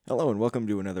Hello and welcome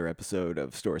to another episode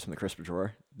of Stories from the Crisper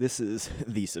Drawer. This is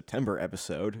the September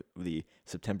episode, the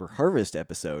September Harvest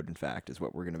episode, in fact, is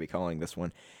what we're going to be calling this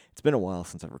one. It's been a while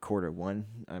since I've recorded one.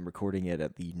 I'm recording it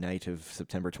at the night of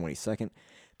September 22nd.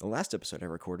 The last episode I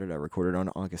recorded on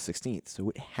August 16th,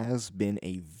 so it has been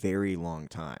a very long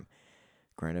time.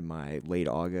 Granted, my late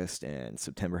August and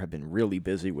September have been really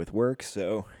busy with work,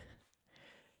 so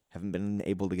haven't been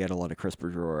able to get a lot of Crisper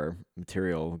Drawer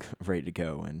material ready to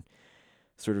go, and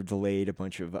sort of delayed a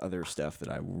bunch of other stuff that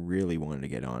I really wanted to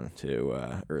get on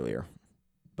to earlier.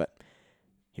 But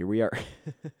here we are.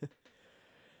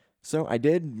 So I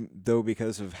did, though,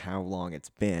 because of how long it's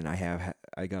been, I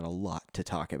got a lot to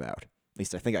talk about. At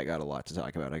least I think I got a lot to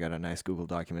talk about. I got a nice Google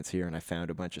Documents here, and I found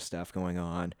a bunch of stuff going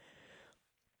on.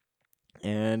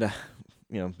 And,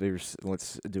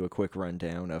 let's do a quick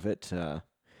rundown of it. We're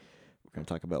going to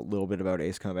talk a little bit about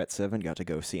Ace Combat 7. Got to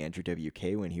go see Andrew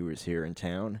WK when he was here in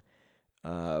town.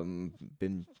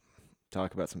 Been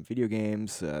talk about some video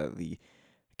games, the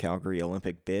Calgary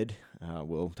Olympic bid.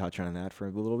 We'll touch on that for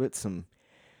a little bit.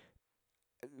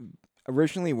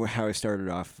 Originally, how I started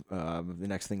off, the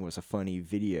next thing was a funny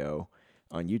video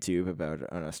on YouTube about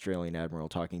an Australian admiral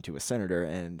talking to a senator,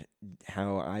 and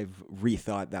how I've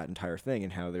rethought that entire thing,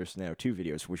 and how there's now two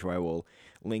videos, which I will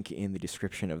link in the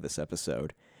description of this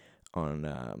episode on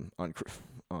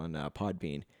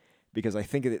Podbean. Because I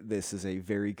think that this is a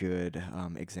very good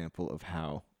example of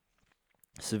how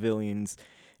civilians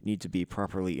need to be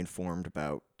properly informed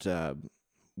about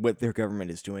what their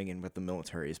government is doing and what the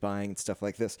military is buying and stuff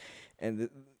like this. And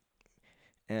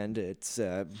it's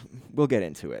we'll get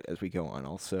into it as we go on.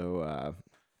 Also,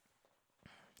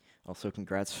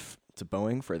 congrats to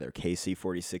Boeing for their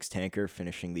KC-46 tanker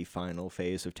finishing the final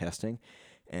phase of testing,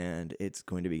 and it's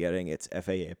going to be getting its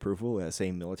FAA approval as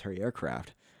a military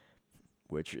aircraft,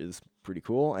 which is pretty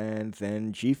cool. And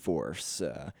then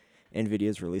GeForce.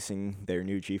 NVIDIA's releasing their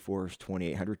new GeForce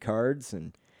 2800 cards,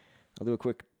 and I'll do a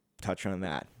quick touch on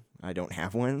that. I don't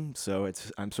have one, so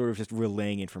I'm sort of just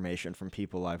relaying information from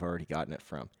people I've already gotten it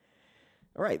from.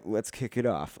 All right, let's kick it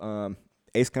off.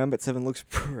 Ace Combat 7 looks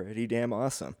pretty damn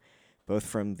awesome, both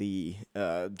from the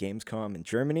Gamescom in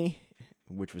Germany,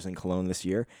 which was in Cologne this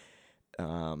year,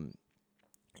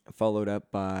 followed up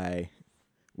by,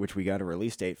 which we got a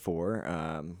release date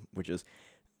for, which is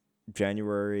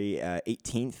January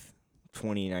 18th,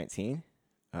 2019.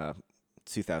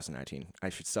 2019. I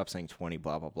should stop saying 20,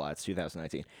 blah, blah, blah. It's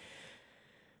 2019.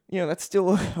 That's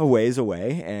still a ways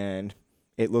away, and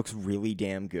it looks really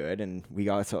damn good. And we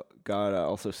got to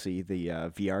also see the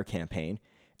VR campaign.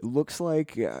 It looks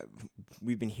like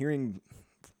we've been hearing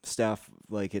stuff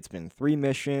like it's been 3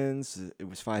 missions, it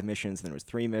was 5 missions, then it was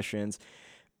 3 missions.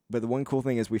 But the one cool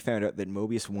thing is we found out that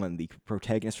Mobius 1, the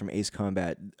protagonist from Ace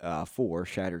Combat 4,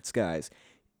 Shattered Skies,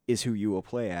 is who you will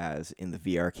play as in the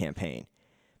VR campaign.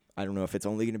 I don't know if it's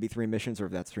only going to be 3 missions or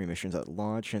if that's 3 missions at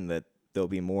launch and that there'll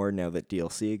be more now that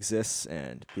DLC exists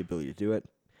and the ability to do it.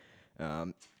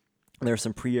 There are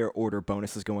some pre-order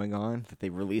bonuses going on that they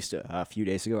released a few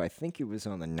days ago. I think it was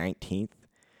on the 19th.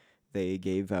 They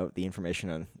gave out the information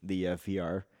on the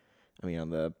on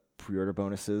the pre-order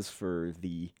bonuses for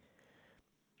the...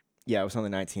 Yeah, it was on the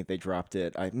 19th. They dropped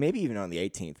it. Maybe even on the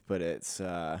 18th, but it's...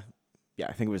 I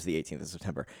think it was the 18th of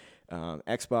September.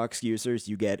 Xbox users,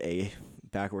 you get a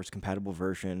backwards compatible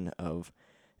version of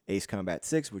Ace Combat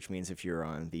 6, which means if you're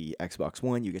on the Xbox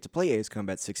One, you get to play Ace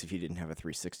Combat 6 if you didn't have a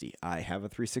 360. I have a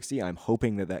 360. I'm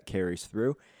hoping that carries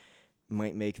through.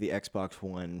 Might make the Xbox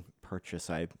One purchase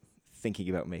I'm thinking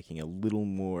about making a little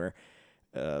more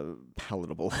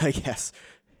palatable, I guess.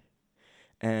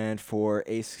 And for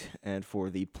the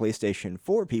PlayStation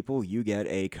 4 people, you get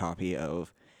a copy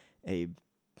of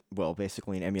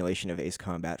basically an emulation of Ace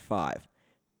Combat 5,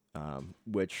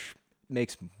 which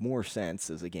makes more sense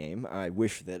as a game. I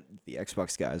wish that the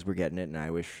Xbox guys were getting it, and I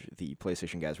wish the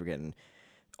PlayStation guys were getting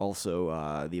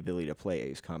also the ability to play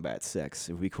Ace Combat 6.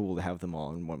 It would be cool to have them all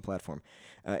on one platform.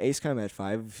 Ace Combat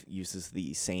 5 uses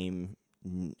the same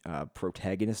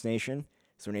protagonist nation.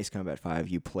 So in Ace Combat 5,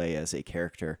 you play as a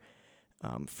character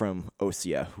from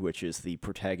Osea, which is the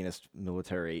protagonist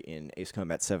military in Ace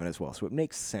Combat 7 as well. So it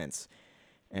makes sense.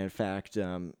 And in fact,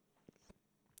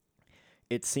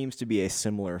 it seems to be a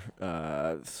similar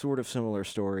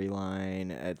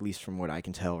storyline, at least from what I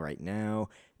can tell right now.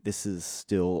 This is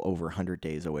still over 100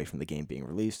 days away from the game being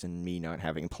released, and me not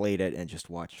having played it and just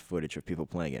watched footage of people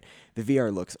playing it. The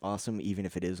VR looks awesome, even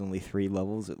if it is only 3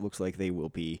 levels. It looks like they will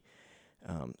be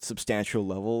substantial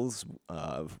levels,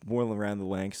 more around the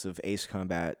lengths of Ace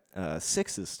Combat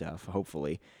 6's stuff,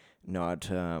 hopefully.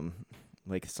 Not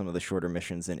like some of the shorter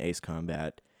missions in Ace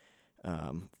Combat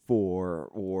 4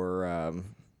 or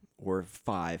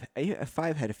 5.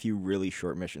 5 had a few really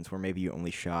short missions where maybe you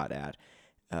only shot at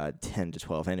 10 to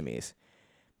 12 enemies.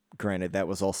 Granted, that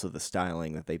was also the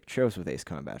styling that they chose with Ace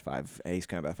Combat 5. Ace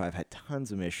Combat 5 had tons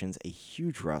of missions, a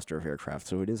huge roster of aircraft,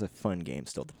 so it is a fun game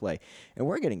still to play. And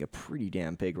we're getting a pretty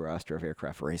damn big roster of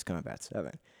aircraft for Ace Combat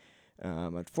 7.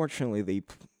 Unfortunately, the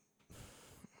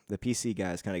PC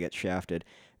guys kind of get shafted.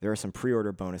 There are some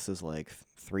pre-order bonuses like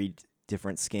 3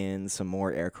 different skins, some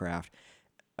more aircraft,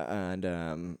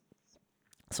 and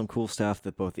some cool stuff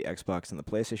that both the Xbox and the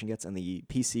PlayStation gets, and the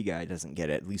PC guy doesn't get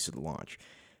it, at least at launch.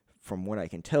 From what I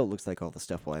can tell, it looks like all the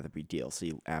stuff will either be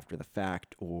DLC after the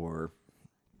fact or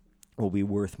will be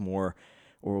worth more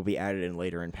or will be added in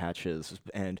later in patches.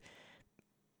 And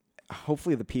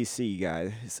hopefully the PC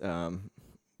guys,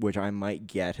 which I might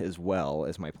get as well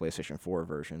as my PlayStation 4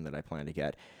 version that I plan to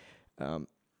get,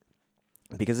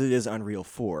 because it is Unreal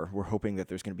 4, we're hoping that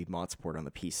there's going to be mod support on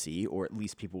the PC, or at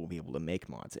least people will be able to make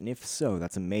mods. And if so,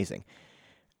 that's amazing.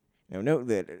 Now, note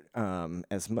that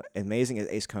as amazing as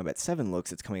Ace Combat 7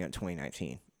 looks, it's coming out in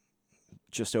 2019,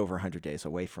 just over 100 days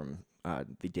away from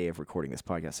the day of recording this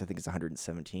podcast. I think it's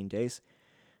 117 days.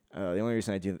 The only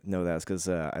reason I do know that is because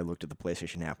I looked at the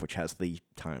PlayStation app, which has the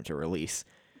time to release.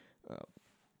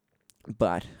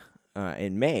 But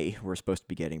in May, we're supposed to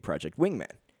be getting Project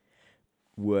Wingman,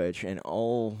 which in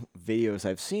all videos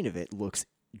I've seen of it looks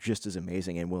just as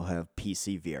amazing and will have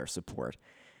PC VR support.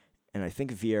 And I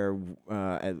think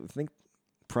I think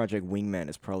Project Wingman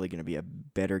is probably going to be a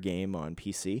better game on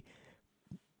PC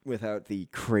without the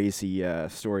crazy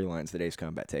storylines that Ace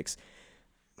Combat takes.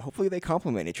 Hopefully they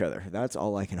complement each other. That's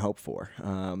all I can hope for.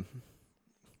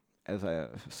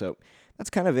 So that's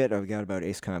kind of it I've got about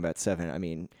Ace Combat 7. I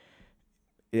mean,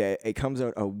 it comes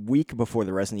out a week before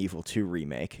the Resident Evil 2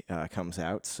 remake comes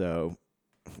out, so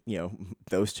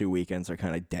those 2 weekends are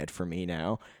kind of dead for me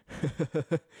now.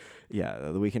 Yeah,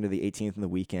 the weekend of the 18th and the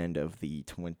weekend of the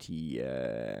 20...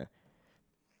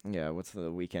 what's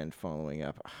the weekend following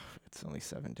up? It's only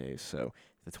 7 days, so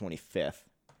the 25th,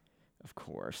 of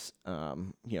course.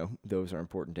 Those are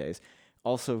important days.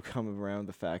 Also come around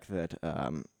the fact that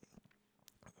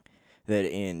that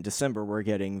in December we're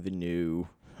getting the new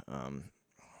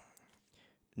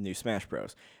Smash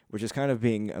Bros, which is kind of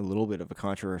being a little bit of a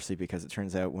controversy because it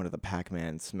turns out one of the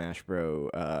Pac-Man Smash Bro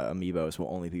amiibos will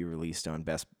only be released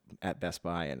at Best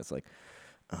Buy, and it's like,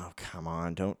 oh, come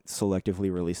on, don't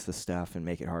selectively release the stuff and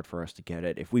make it hard for us to get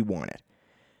it if we want it.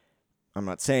 I'm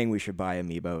not saying we should buy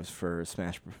amiibos for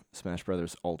Smash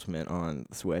Brothers Ultimate on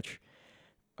the Switch.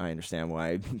 I understand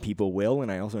why people will,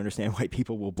 and I also understand why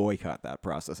people will boycott that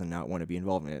process and not want to be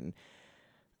involved in it. And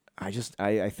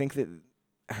I think that,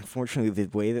 unfortunately,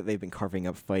 the way that they've been carving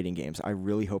up fighting games, I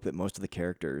really hope that most of the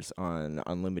characters on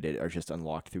Unlimited are just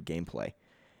unlocked through gameplay.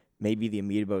 Maybe the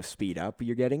amiibo speed up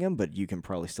you're getting them, but you can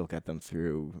probably still get them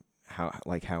through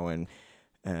how in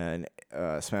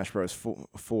Smash Bros.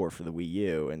 4 for the Wii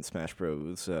U and Smash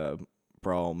Bros.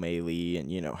 Brawl Melee,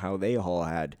 and how they all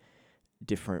had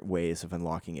different ways of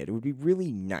unlocking it. It would be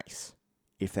really nice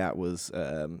if that was,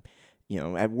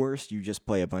 at worst, you just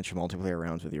play a bunch of multiplayer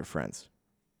rounds with your friends.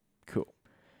 Cool.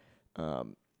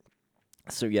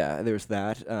 So yeah, there's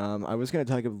that. I was going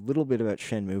to talk a little bit about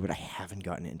Shenmue, but I haven't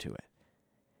gotten into it.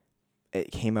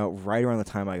 It came out right around the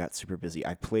time I got super busy.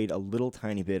 I played a little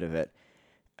tiny bit of it.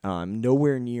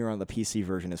 Nowhere near on the PC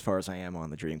version as far as I am on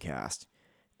the Dreamcast.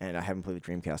 And I haven't played the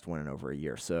Dreamcast one in over a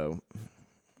year, so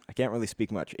I can't really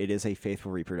speak much. It is a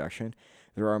faithful reproduction.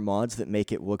 There are mods that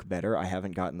make it look better. I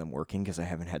haven't gotten them working because I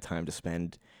haven't had time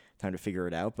to figure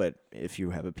it out, but if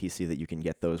you have a PC that you can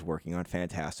get those working on,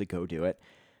 fantastic, go do it.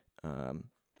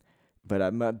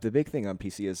 But the big thing on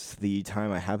PC is the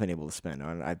time I have been able to spend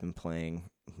on it. I've been playing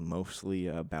mostly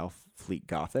Battlefleet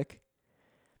Gothic,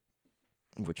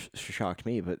 which shocked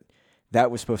me, but that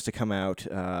was supposed to come out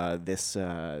this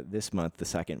month, the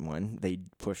second one. They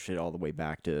pushed it all the way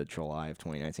back to July of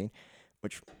 2019,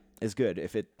 which is good.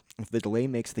 If the delay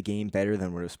makes the game better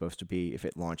than what it was supposed to be if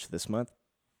it launched this month,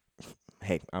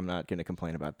 hey, I'm not going to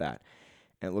complain about that.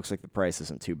 And it looks like the price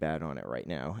isn't too bad on it right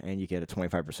now, and you get a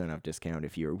 25% off discount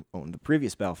if you own the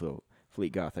previous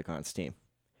Battlefleet Gothic on Steam,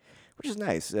 which is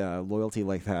nice. Loyalty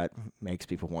like that makes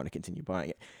people want to continue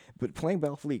buying it. But playing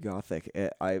Battlefleet Gothic,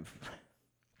 it's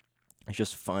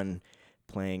just fun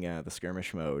playing the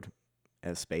skirmish mode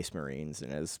as Space Marines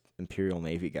and as Imperial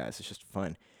Navy guys. It's just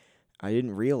fun. I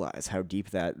didn't realize how deep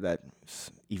that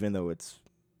even though it's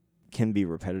can be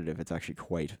repetitive, it's actually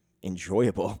quite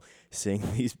enjoyable seeing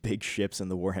these big ships in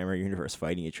the Warhammer universe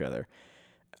fighting each other.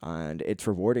 And it's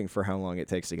rewarding for how long it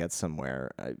takes to get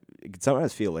somewhere. It can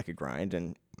sometimes feel like a grind,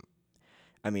 and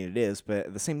I mean it is, but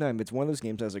at the same time, it's one of those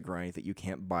games as a grind that you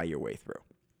can't buy your way through.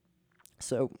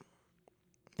 So,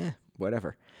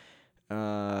 whatever.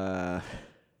 Uh,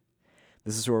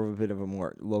 this is sort of a bit of a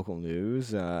more local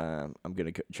news I'm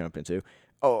going to jump into.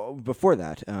 Oh, before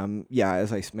that,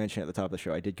 as I mentioned at the top of the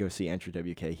show, I did go see Enter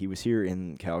WK. He was here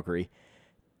in Calgary.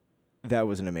 That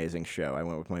was an amazing show. I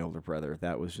went with my older brother.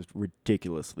 That was just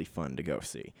ridiculously fun to go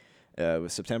see. It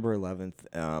was September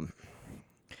 11th.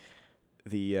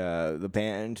 The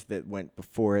band that went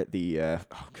before it, oh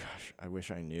gosh, I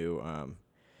wish I knew.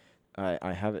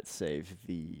 I have it saved.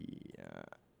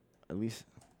 At least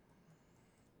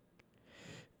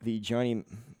the Johnny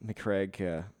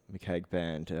McCaig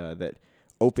band that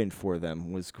opened for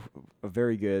them was a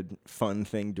very good, fun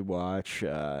thing to watch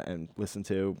and listen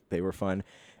to. They were fun.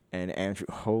 And Andrew,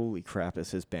 holy crap,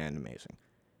 is his band amazing.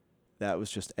 That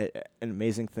was just an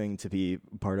amazing thing to be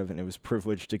part of, and it was a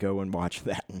privilege to go and watch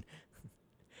that and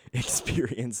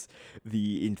experience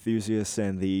the enthusiasts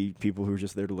and the people who were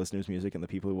just there to listen to his music and the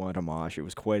people who wanted to mosh. It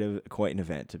was quite an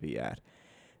event to be at.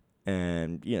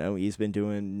 And, he's been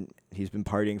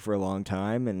partying for a long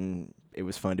time, and it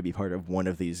was fun to be part of one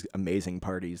of these amazing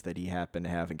parties that he happened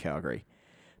to have in Calgary.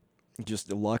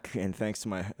 Just luck, and thanks to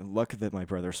my luck that my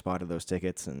brother spotted those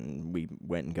tickets, and we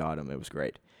went and got them. It was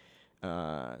great.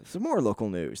 Some more local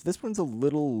news. This one's a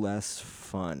little less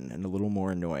fun and a little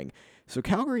more annoying. So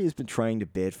Calgary has been trying to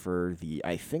bid for the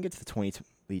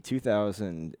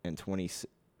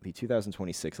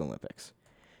 2026 Olympics.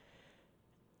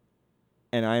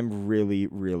 And I'm really,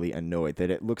 really annoyed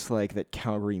that it looks like that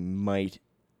Calgary might...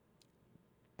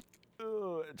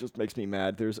 it just makes me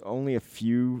mad. There's only a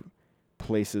few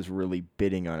places really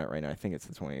bidding on it right now. I think it's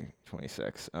the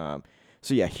 2026.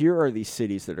 Here are the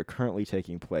cities that are currently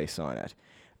taking place on it.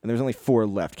 And there's only 4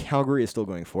 left. Calgary is still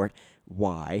going for it.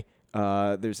 Why?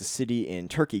 There's a city in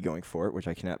Turkey going for it, which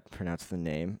I cannot pronounce the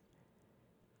name.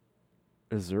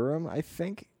 Erzurum, I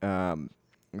think.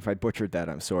 If I butchered that,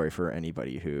 I'm sorry for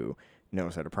anybody who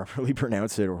knows how to properly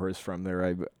pronounce it or is from there.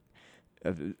 I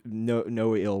have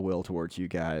no ill will towards you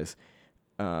guys.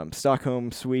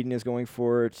 Stockholm, Sweden is going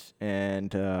for it,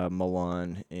 and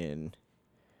Milan and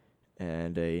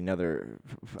another,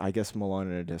 I guess Milan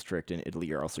and a district in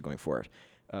Italy are also going for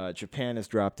it. Japan has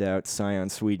dropped out. Sion,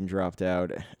 Sweden dropped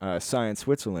out. Sion,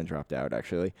 Switzerland dropped out,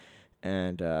 actually.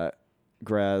 And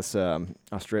Graz,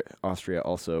 Austria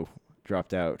also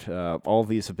dropped out. All of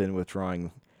these have been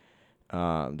withdrawing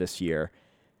this year.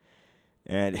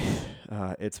 And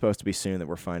it's supposed to be soon that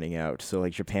we're finding out. So,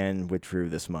 Japan withdrew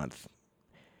this month.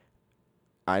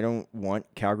 I don't want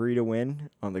Calgary to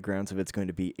win on the grounds of it's going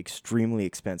to be extremely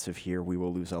expensive here. We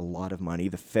will lose a lot of money.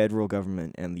 The federal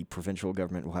government and the provincial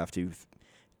government will have to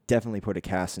definitely put a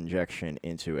cash injection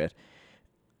into it.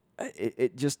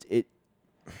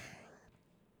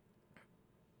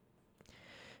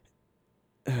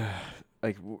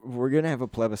 We're going to have a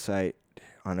plebiscite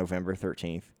on November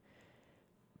 13th,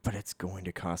 but it's going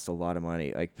to cost a lot of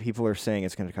money. People are saying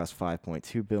it's going to cost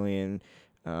 $5.2 billion,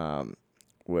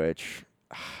 which...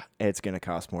 it's going to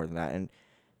cost more than that. And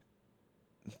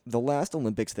the last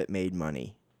Olympics that made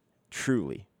money,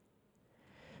 truly,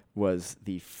 was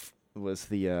the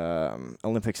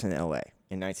Olympics in L.A.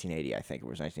 in 1980. I think it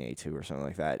was 1982 or something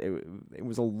like that. It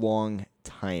was a long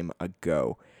time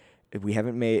ago.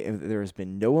 There has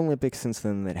been no Olympics since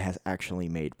then that has actually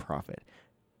made profit.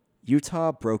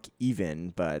 Utah broke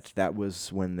even, but that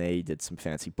was when they did some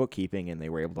fancy bookkeeping and they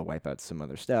were able to wipe out some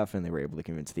other stuff, and they were able to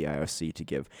convince the IOC to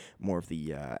give more of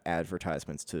the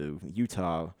advertisements to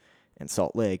Utah and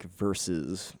Salt Lake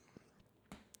versus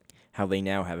how they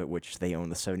now have it, which they own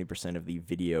the 70% of the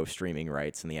video streaming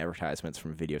rights and the advertisements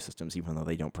from video systems, even though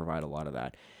they don't provide a lot of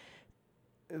that.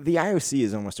 The IOC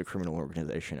is almost a criminal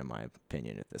organization, in my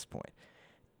opinion, at this point.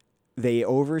 They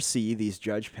oversee these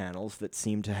judge panels that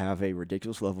seem to have a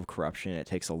ridiculous level of corruption. It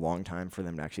takes a long time for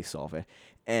them to actually solve it.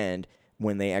 And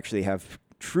when they actually have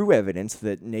true evidence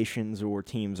that nations or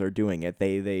teams are doing it,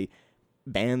 they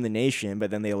ban the nation,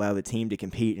 but then they allow the team to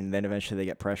compete, and then eventually they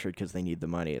get pressured because they need the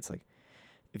money. It's like,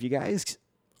 if you guys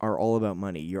are all about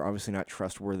money, you're obviously not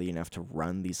trustworthy enough to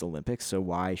run these Olympics, so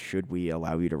why should we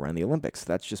allow you to run the Olympics?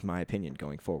 That's just my opinion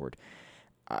going forward.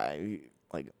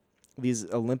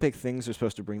 These Olympic things are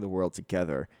supposed to bring the world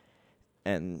together.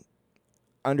 And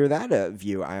under that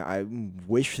view, I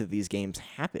wish that these games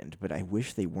happened, but I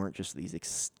wish they weren't just these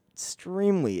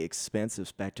extremely expensive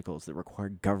spectacles that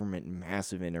required government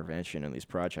massive intervention in these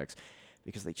projects,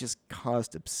 because they just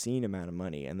cost obscene amount of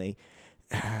money, and they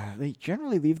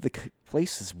generally leave the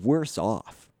places worse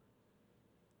off.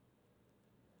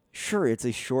 Sure, it's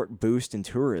a short boost in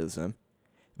tourism,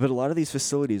 but a lot of these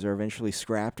facilities are eventually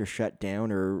scrapped or shut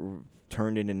down or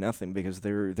turned into nothing because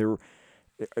they're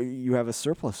you have a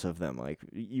surplus of them. Like,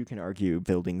 you can argue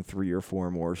building 3 or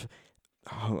 4 more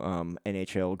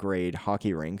NHL grade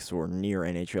hockey rinks or near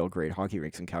NHL grade hockey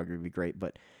rinks in Calgary would be great,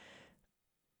 but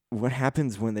what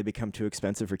happens when they become too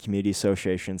expensive for community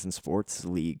associations and sports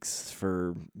leagues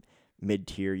for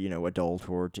mid-tier, adult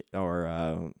or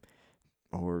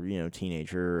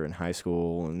teenager and high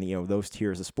school and those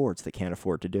tiers of sports that can't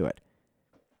afford to do it?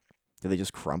 Do they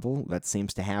just crumble? That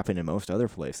seems to happen in most other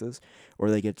places, or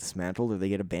they get dismantled or they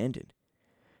get abandoned.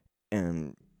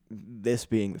 And this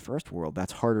being the first world,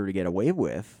 that's harder to get away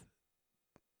with,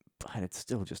 but it's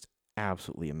still just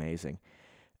absolutely amazing.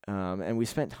 And we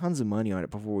spent tons of money on it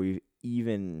before we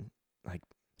even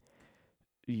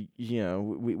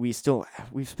we've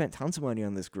spent tons of money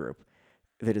on this group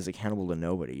that is accountable to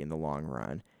nobody in the long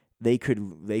run. They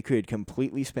could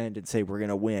completely spend and say we're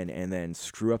gonna win, and then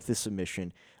screw up the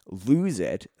submission, lose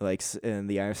it, and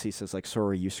the IFC says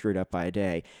sorry, you screwed up by a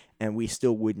day, and we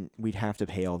still wouldn't. We'd have to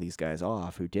pay all these guys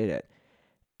off who did it.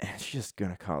 And it's just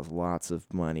gonna cause lots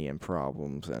of money and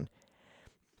problems, and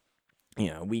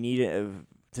we need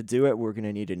to do it. We're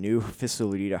gonna need a new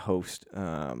facility to host.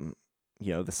 The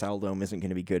Saddle Dome isn't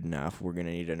gonna be good enough. We're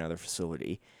gonna need another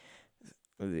facility.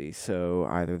 So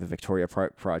either the Victoria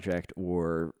project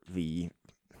or the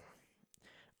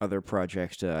other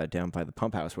project down by the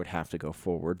pump house would have to go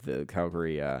forward. The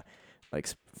Calgary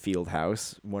field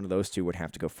house, one of those two would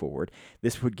have to go forward.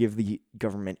 This would give the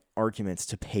government arguments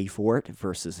to pay for it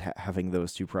versus having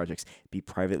those two projects be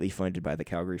privately funded by the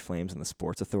Calgary Flames and the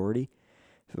Sports Authority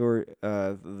or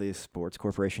the Sports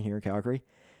Corporation here in Calgary.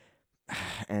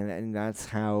 And that's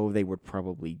how they would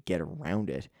probably get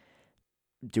around it.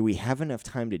 Do we have enough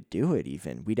time to do it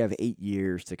even? We'd have 8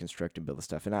 years to construct and build the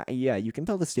stuff. And you can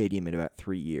build a stadium in about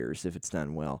 3 years if it's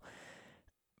done well.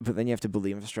 But then you have to build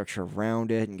the infrastructure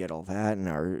around it and get all that. And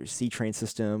our C-Train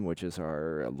system, which is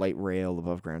our light rail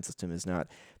above ground system, is not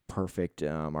perfect.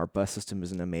 Our bus system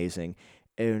isn't amazing.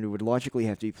 And it would logically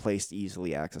have to be placed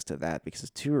easily access to that because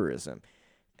of tourism.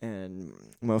 And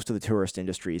most of the tourist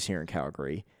industries here in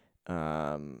Calgary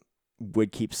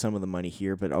would keep some of the money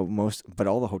here, but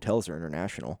all the hotels are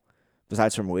international.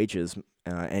 Besides from wages,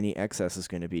 any excess is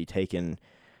going to be taken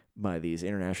by these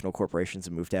international corporations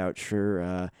and moved out.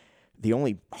 Sure, the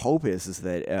only hope is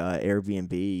that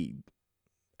Airbnb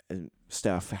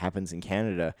stuff happens in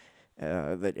Canada,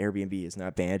 that Airbnb is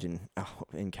not banned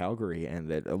in Calgary,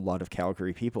 and that a lot of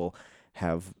Calgary people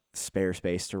have spare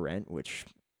space to rent, which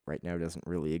right now doesn't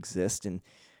really exist, and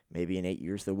maybe in 8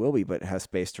 years there will be, but it has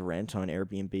space to rent on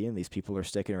Airbnb, and these people are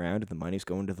sticking around, and the money's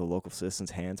going to the local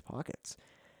citizens' hands, pockets.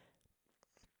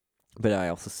 But I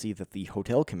also see that the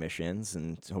hotel commissions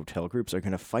and hotel groups are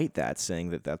going to fight that,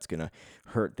 saying that that's going to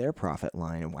hurt their profit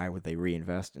line, and why would they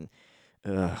reinvest? And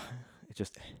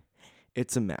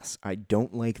it's a mess. I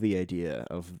don't like the idea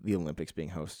of the Olympics being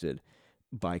hosted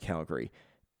by Calgary.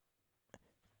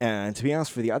 And to be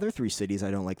honest, for the other 3 cities, I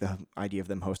don't like the idea of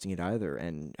them hosting it either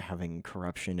and having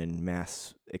corruption and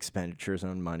mass expenditures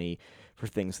on money for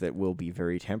things that will be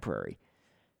very temporary.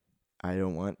 I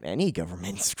don't want any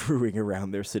government screwing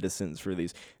around their citizens for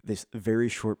this very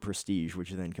short prestige, which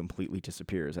then completely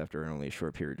disappears after only a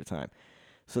short period of time.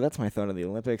 So that's my thought on the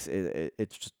Olympics.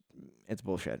 It's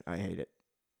bullshit. I hate it.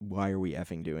 Why are we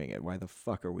effing doing it? Why the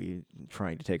fuck are we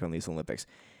trying to take on these Olympics?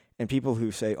 And people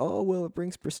who say, oh, well, it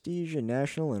brings prestige and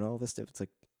national and all this stuff, it's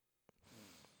like,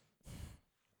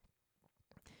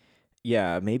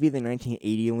 yeah, maybe the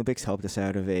 1980 Olympics helped us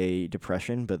out of a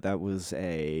depression, but that was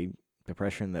a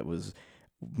depression that was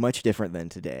much different than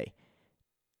today.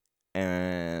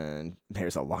 And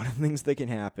there's a lot of things that can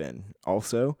happen.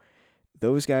 Also,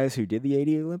 those guys who did the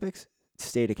 80 Olympics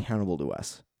stayed accountable to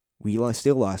us. We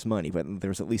still lost money, but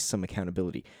there's at least some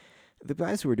accountability. The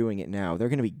guys who are doing it now, they're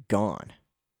going to be gone.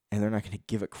 And they're not going to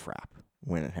give a crap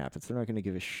when it happens. They're not going to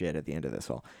give a shit at the end of this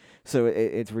all. So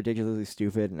it's ridiculously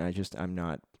stupid, and I'm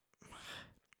not.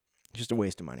 Just a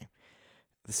waste of money.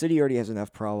 The city already has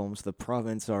enough problems. The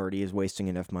province already is wasting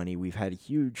enough money. We've had a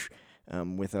huge,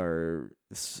 with our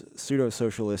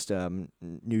pseudo-socialist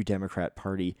New Democrat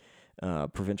Party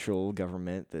provincial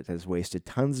government that has wasted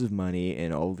tons of money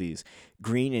in all these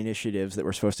green initiatives that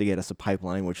were supposed to get us a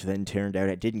pipeline, which then turned out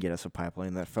it didn't get us a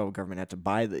pipeline. The federal government had to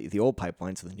buy the old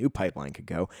pipeline so the new pipeline could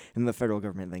go, and the federal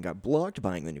government then got blocked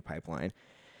buying the new pipeline.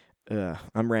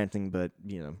 I'm ranting, but,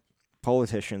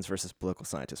 politicians versus political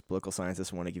scientists. Political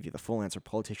scientists want to give you the full answer.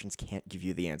 Politicians can't give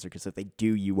you the answer, because if they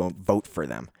do, you won't vote for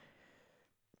them.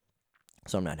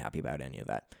 So I'm not happy about any of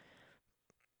that.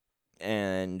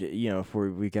 And, if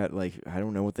we got, I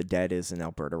don't know what the debt is in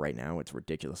Alberta right now. It's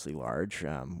ridiculously large.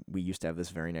 We used to have this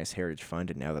very nice heritage fund,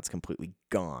 and now that's completely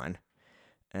gone.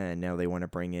 And now they want to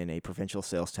bring in a provincial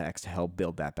sales tax to help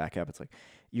build that back up. It's like,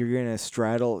 you're going to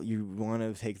straddle, you want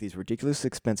to take these ridiculous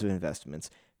expensive investments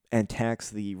and tax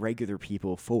the regular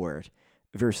people for it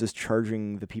versus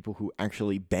charging the people who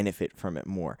actually benefit from it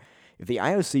more. If the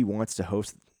IOC wants to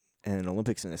host an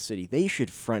Olympics in a city, they should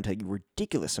front a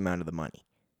ridiculous amount of the money.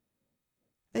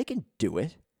 They can do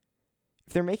it.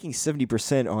 If they're making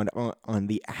 70% on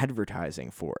the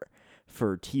advertising for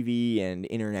TV and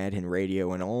internet and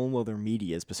radio and all other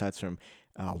medias besides from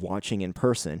watching in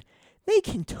person, they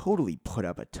can totally put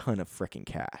up a ton of frickin'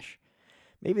 cash.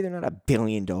 Maybe they're not $1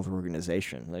 billion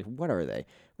organization. Like, what are they?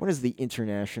 What is the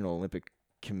International Olympic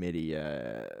Committee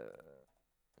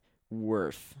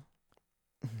worth?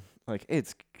 Like,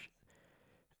 it's...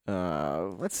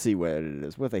 let's see what it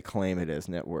is. What they claim it is,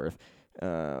 net worth.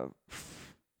 $6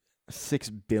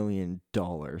 billion.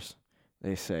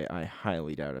 They say. I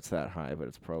highly doubt it's that high, but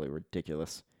it's probably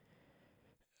ridiculous.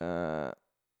 The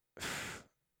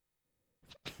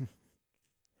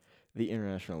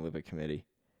International Olympic Committee.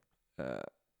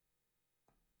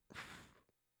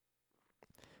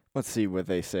 Let's see what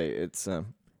they say. It's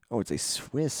it's a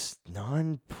Swiss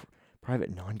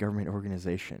private non-government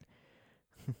organization.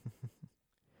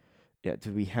 Yeah,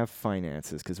 do we have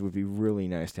finances? Because it would be really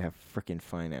nice to have frickin'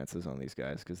 finances on these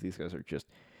guys, because these guys are just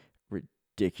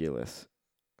ridiculous.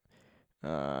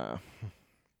 Yeah,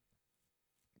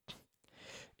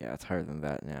 it's higher than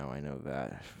that now, I know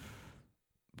that.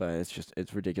 But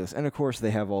it's ridiculous. And of course,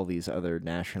 they have all these other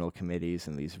national committees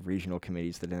and these regional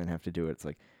committees that didn't have to do it. It's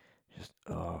like,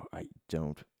 I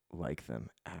don't like them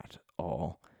at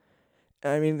all.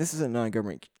 I mean, this is a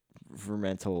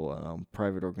non-governmental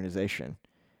private organization.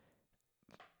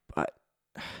 But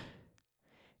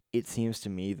it seems to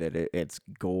me that its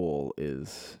goal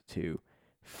is to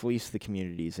fleece the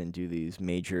communities and do these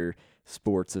major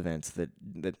sports events that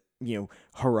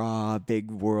hurrah,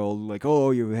 big world, like,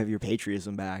 oh, you have your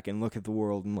patriotism back, and look at the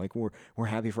world, and like we're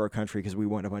happy for our country because we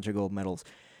won a bunch of gold medals.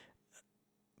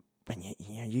 But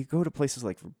you go to places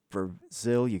like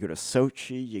Brazil, you go to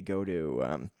Sochi, you go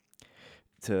to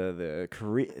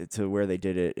where they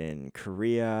did it in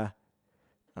Korea,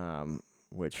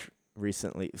 which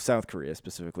recently, South Korea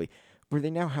specifically, where they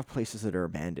now have places that are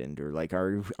abandoned or like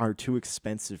are too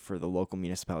expensive for the local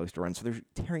municipalities to run, so they're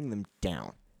tearing them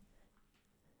down.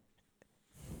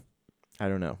 I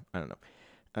don't know.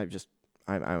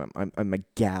 I'm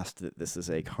aghast that this is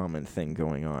a common thing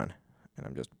going on, and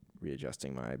I'm just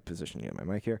readjusting my positioning of my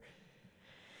mic here.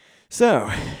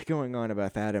 So, going on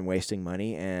about that and wasting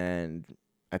money, and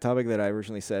a topic that I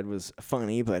originally said was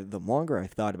funny, but the longer I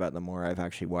thought about it, the more I've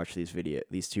actually watched these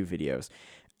two videos,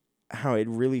 how it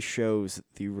really shows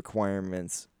the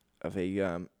requirements of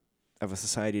a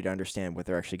society to understand what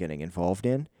they're actually getting involved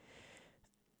in.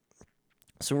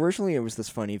 So originally it was this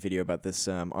funny video about this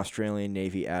Australian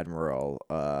Navy admiral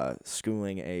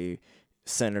schooling a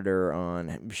senator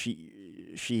on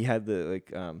she had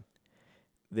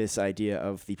this idea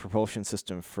of the propulsion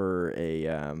system for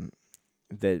a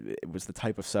that it was the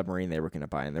type of submarine they were going to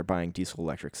buy, and they're buying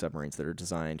diesel-electric submarines that are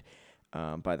designed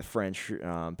by the French,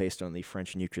 based on the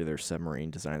French nuclear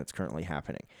submarine design that's currently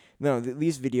happening. Now,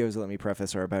 these videos, let me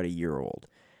preface, are about a year old.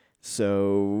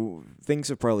 So things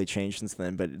have probably changed since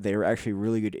then, but they're actually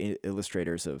really good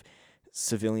illustrators of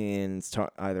civilians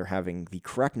either having the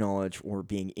correct knowledge or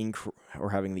being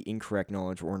or having the incorrect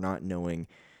knowledge or not knowing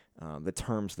the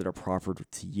terms that are proper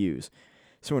to use.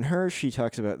 So in she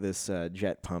talks about this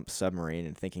jet pump submarine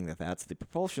and thinking that that's the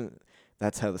propulsion,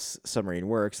 that's how the submarine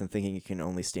works, and thinking it can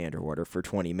only stay underwater for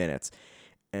 20 minutes.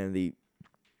 And the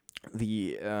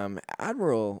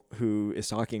admiral who is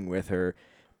talking with her,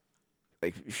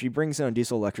 like, she brings down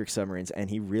diesel-electric submarines, and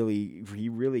he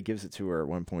really gives it to her at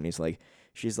one point.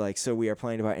 She's like, so we are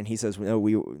planning to buy, and he says,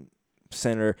 no,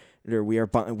 Senator, we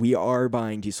are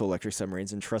buying diesel-electric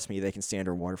submarines, and trust me, they can stay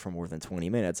underwater for more than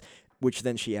 20 minutes. Which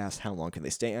then she asks, how long can they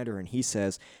stay under? And he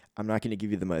says, I'm not going to give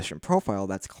you the mission profile.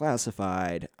 That's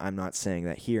classified. I'm not saying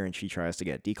that here. And she tries to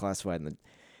get declassified.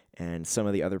 And some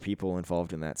of the other people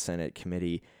involved in that Senate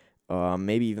committee,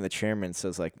 maybe even the chairman,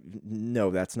 says, like,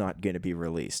 no, that's not going to be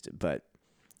released. But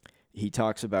he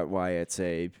talks about why it's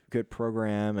a good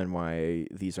program and why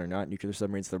these are not nuclear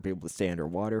submarines. They'll be able to stay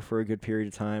underwater for a good period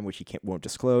of time, which he won't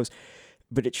disclose.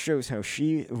 But it shows how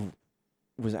she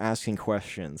was asking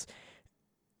questions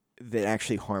that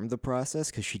actually harmed the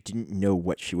process because she didn't know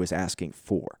what she was asking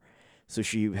for. So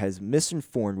she has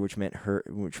misinformed, which meant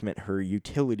her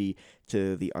utility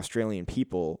to the Australian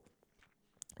people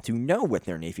to know what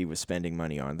their Navy was spending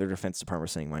money on, their Defense Department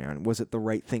was spending money on. Was it the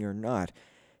right thing or not?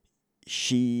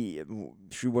 She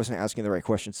wasn't asking the right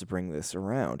questions to bring this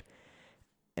around.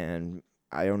 And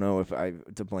I don't know if I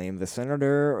to blame the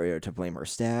senator or to blame her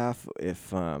staff,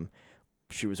 if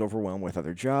she was overwhelmed with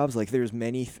other jobs. Like, there's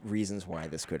many reasons why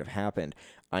this could have happened.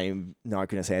 I'm not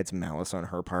going to say it's malice on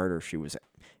her part or she was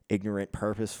ignorant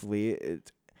purposefully.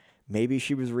 Maybe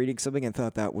she was reading something and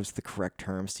thought that was the correct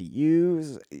terms to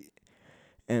use.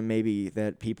 And maybe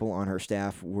that people on her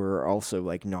staff were also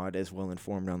like not as well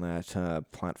informed on that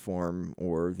platform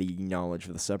or the knowledge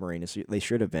of the submarine as they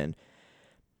should have been.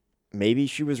 Maybe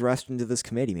she was rushed into this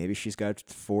committee. Maybe she's got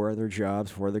 4 other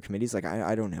jobs, 4 other committees. Like,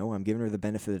 I don't know. I'm giving her the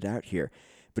benefit of the doubt here.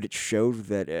 But it showed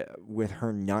that with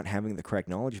her not having the correct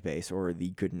knowledge base or the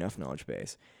good enough knowledge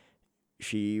base,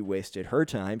 she wasted her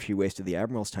time. She wasted the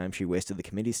admiral's time. She wasted the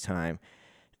committee's time.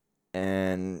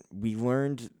 And we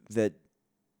learned that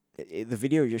the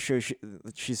video just shows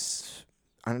that she's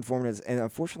uninformed, and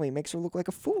unfortunately it makes her look like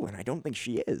a fool, and I don't think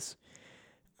she is.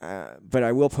 But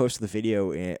I will post the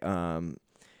video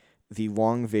the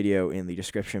long video in the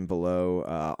description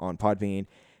below on Podbean,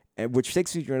 which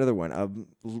takes me to another one.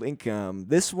 Link.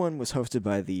 This one was hosted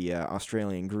by the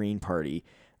Australian Green Party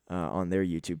on their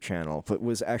YouTube channel, but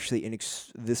was actually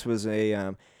this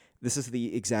is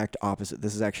the exact opposite.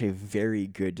 This is actually a very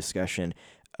good discussion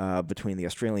between the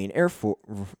Australian Air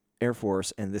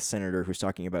Force and this senator who's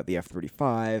talking about the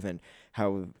F-35 and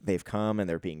how they've come and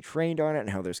they're being trained on it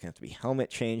and how there's going to be helmet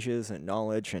changes and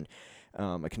knowledge and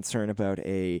a concern about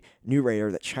a new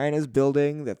radar that China's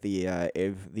building, that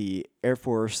the Air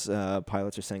Force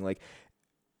pilots are saying, like,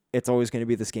 it's always going to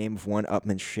be this game of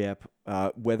one-upmanship.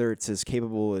 Whether it's as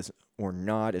capable as or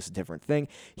not is a different thing.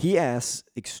 He asks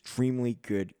extremely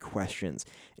good questions,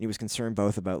 and he was concerned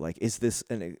both about, like, is this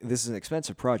an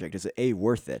expensive project? Is it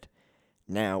worth it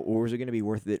now, or is it going to be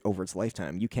worth it over its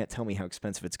lifetime? You can't tell me how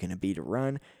expensive it's going to be to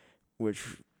run,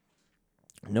 which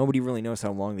nobody really knows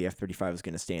how long the F-35 is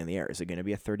going to stay in the air. Is it going to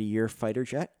be a 30-year fighter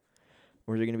jet?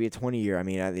 Or is it going to be a 20-year? I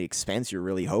mean, at the expense, you're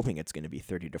really hoping it's going to be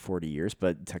 30 to 40 years,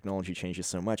 but technology changes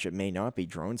so much, it may not be.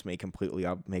 Drones may completely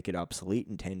make it obsolete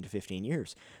in 10 to 15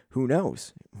 years. Who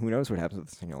knows? Who knows what happens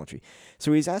with this technology?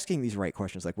 So he's asking these right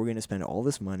questions, like, we're going to spend all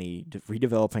this money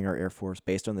redeveloping our Air Force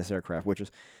based on this aircraft, which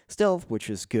is stealth, which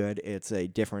is good. It's a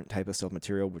different type of stealth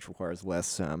material, which requires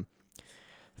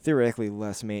theoretically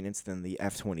less maintenance than the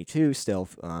F-22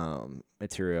 stealth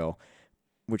material,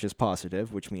 which is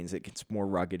positive, which means it gets more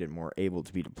rugged and more able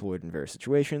to be deployed in various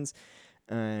situations,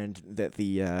 and that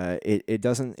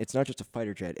it's not just a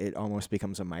fighter jet, it almost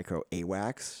becomes a micro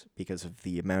AWACS because of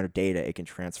the amount of data it can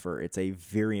transfer. It's a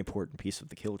very important piece of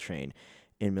the kill chain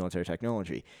in military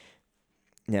technology.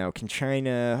 Now, can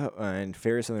China and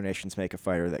various other nations make a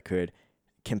fighter that could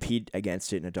compete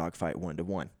against it in a dogfight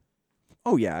 1-to-1?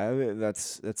 Oh yeah,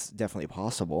 that's definitely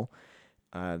possible.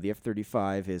 The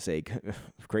F-35 is a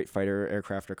great fighter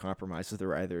aircraft. Are compromises.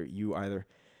 You have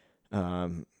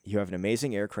an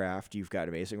amazing aircraft, you've got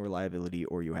amazing reliability,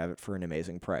 or you have it for an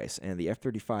amazing price. And the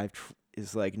F-35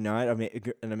 is like not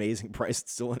an amazing price.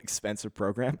 It's still an expensive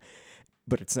program,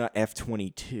 but it's not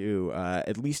F-22.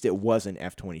 At least it was an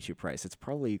F-22 price. It's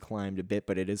probably climbed a bit,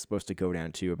 but it is supposed to go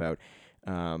down to about,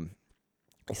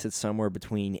 I said somewhere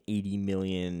between 80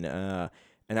 million.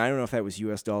 And I don't know if that was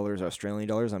U.S. dollars, Australian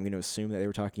dollars. I'm going to assume that they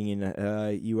were talking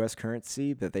in U.S.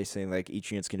 currency, but they say like each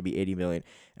unit's going to be 80 million.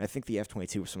 And I think the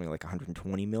F-22 was something like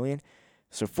 120 million.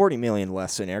 So 40 million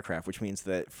less an aircraft, which means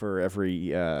that for every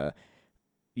 2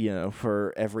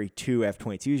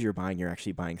 F-22s you're buying, you're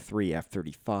actually buying 3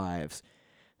 F-35s.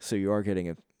 So you are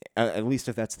getting at least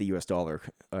if that's the U.S. dollar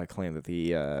claim that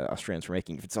the Australians were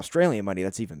making. If it's Australian money,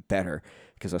 that's even better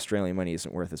because Australian money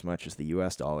isn't worth as much as the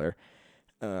U.S. dollar.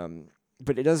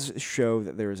 But it does show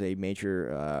that there is a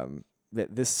major,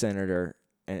 that this senator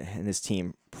and his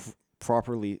team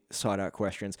properly sought out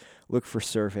questions, looked for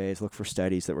surveys, looked for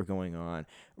studies that were going on,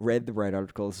 read the right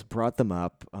articles, brought them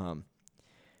up.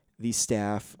 The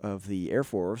staff of the Air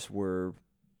Force were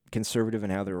conservative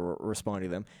in how they were responding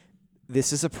to them.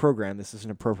 This is a program, this is an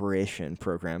appropriation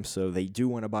program, so they do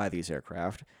want to buy these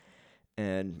aircraft.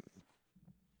 And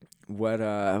what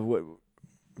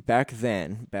back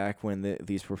when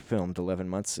these were filmed 11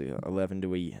 months ago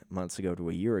to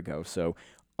a year ago, so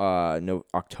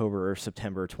October or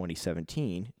September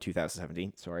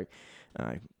 2017, sorry,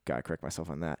 gotta correct myself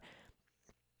on that.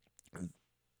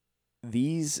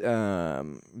 These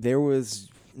there was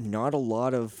not a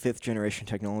lot of 5th generation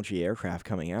technology aircraft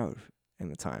coming out in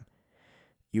the time.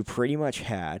 You pretty much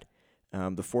had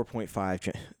the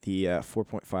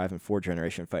 4.5 and 4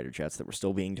 generation fighter jets that were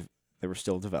still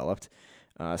developed,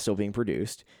 still being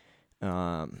produced,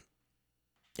 and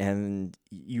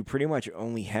you pretty much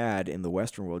only had in the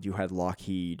Western world, you had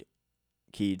Lockheed's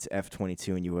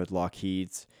F-22 and you had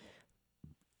Lockheed's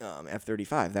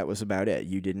F-35. That was about it.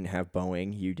 You didn't have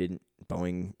Boeing.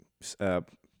 Boeing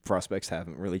prospects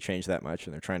haven't really changed that much,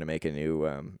 and they're trying to make a new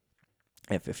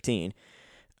F-15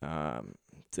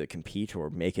 to compete or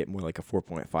make it more like a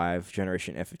 4.5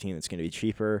 generation F-15 that's going to be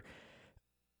cheaper.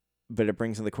 But it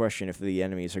brings in the question, if the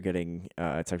enemies are getting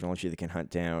technology that can hunt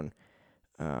down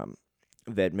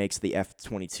that makes the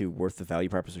F-22 worth the value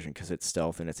proposition because it's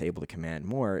stealth and it's able to command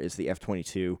more, is the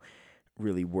F-22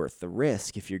 really worth the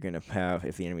risk if the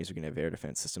enemies are going to have air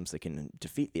defense systems that can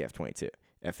defeat the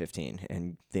F-15,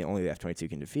 and only the F-22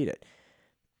 can defeat it?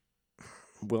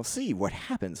 We'll see what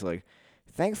happens. Like,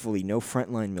 thankfully, no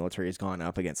frontline military has gone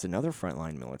up against another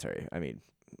frontline military. I mean,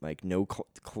 like, no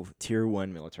tier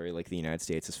 1 military like the United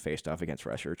States has faced off against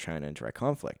Russia or China in direct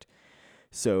conflict.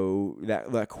 So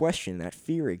that question, that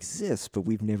fear exists, but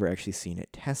we've never actually seen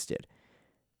it tested,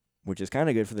 which is kind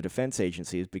of good for the defense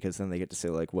agencies, because then they get to say,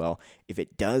 like, well, if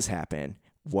it does happen,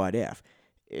 what if?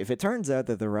 If it turns out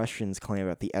that the Russians claim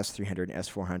about the S-300 and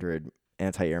S-400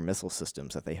 anti-air missile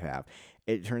systems that they have,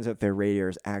 it turns out their radar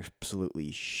is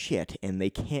absolutely shit, and they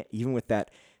can't, even with that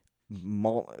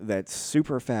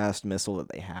super fast missile that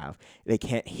they have, they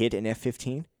can't hit an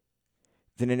F-15,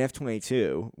 then an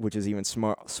F-22, which is even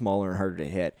smaller and harder to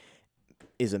hit,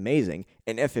 is amazing.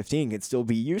 An F-15 can still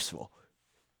be useful.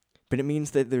 But it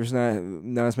means that there's not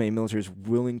as many militaries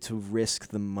willing to risk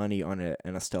the money on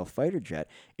a stealth fighter jet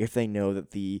if they know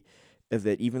that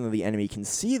that even though the enemy can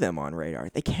see them on radar,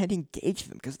 they can't engage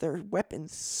them because their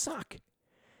weapons suck.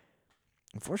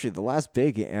 Unfortunately, the last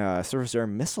big surface-to-air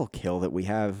missile kill that we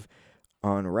have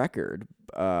on record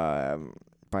by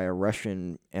a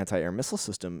Russian anti-air missile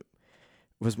system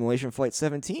was Malaysian Flight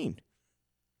 17.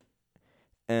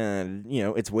 And,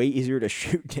 it's way easier to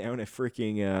shoot down a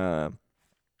freaking,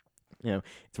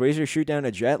 it's way easier to shoot down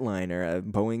a jetliner, a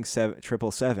Boeing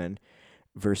 777,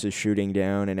 versus shooting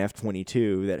down an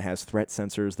F-22 that has threat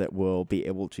sensors that will be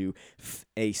able to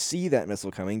see that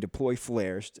missile coming, deploy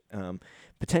flares,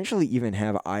 potentially even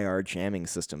have IR jamming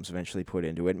systems eventually put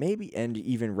into it, maybe, and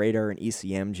even radar and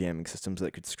ECM jamming systems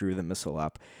that could screw the missile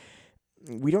up.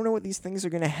 We don't know what these things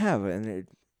are going to have, and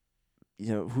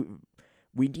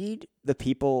we need the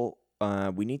people.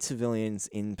 We need civilians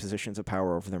in positions of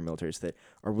power over their militaries that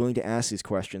are willing to ask these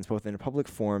questions, both in a public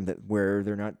forum where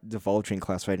they're not divulging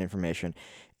classified information,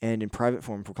 and in private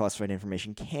forum where classified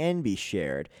information can be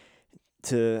shared,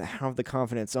 to have the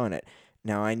confidence on it.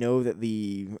 Now, I know that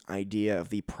the idea of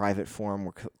the private forum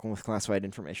with classified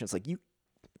information is like,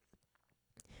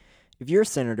 if you're a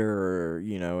senator or,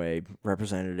 a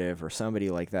representative or somebody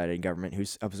like that in government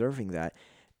who's observing that,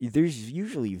 there's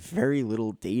usually very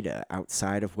little data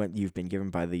outside of what you've been given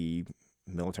by the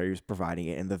military who's providing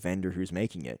it and the vendor who's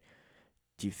making it.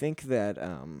 Do you think that,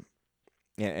 and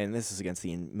this is against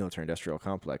the military-industrial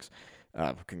complex,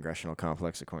 congressional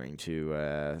complex, according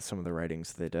to some of the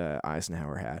writings that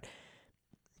Eisenhower had,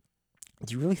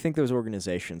 do you really think those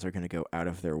organizations are going to go out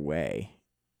of their way?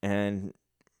 And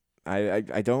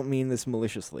I don't mean this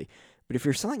maliciously, but if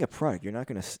you're selling a product, you're not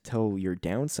going to tell your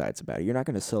downsides about it. You're not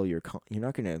going to you're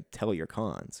not going to tell your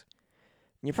cons.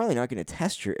 And you're probably not going to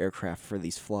test your aircraft for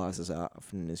these flaws as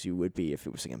often as you would be if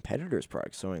it was a competitor's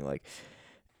product. So,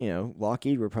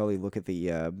 Lockheed would probably look at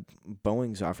the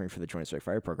Boeing's offering for the Joint Strike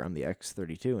Fighter program, the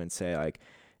X-32, and say, like,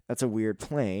 that's a weird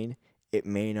plane. It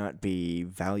may not be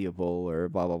valuable, or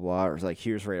blah, blah, blah. Or it's like,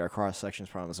 here's radar cross-sections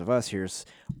problems of us. Here's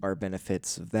our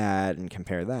benefits of that, and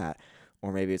compare that.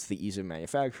 Or maybe it's the ease of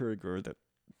manufacturing, or that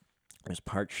there's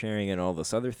part sharing and all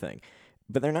this other thing.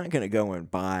 But they're not going to go and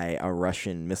buy a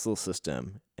Russian missile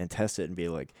system and test it and be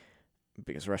like,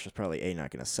 because Russia's probably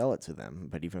not going to sell it to them,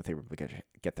 but even if they were to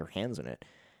get their hands on it,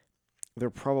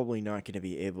 they're probably not going to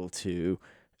be able to,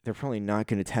 they're probably not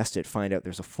going to test it, find out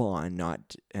there's a flaw,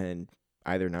 and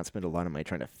either not spend a lot of money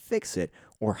trying to fix it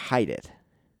or hide it.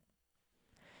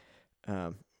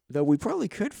 Though we probably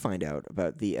could find out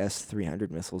about the S-300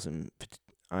 missiles, and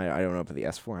I don't know about the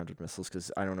S-400 missiles,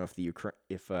 because I don't know if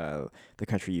the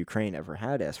country Ukraine ever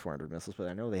had S-400 missiles, but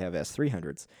I know they have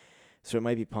S-300s. So it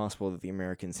might be possible that the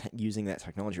Americans, using that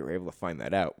technology, were able to find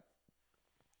that out.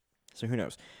 So who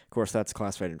knows? Of course, that's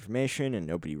classified information, and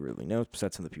nobody really knows,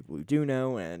 besides some of the people who do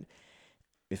know, and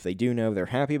if they do know, they're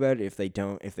happy about it. If they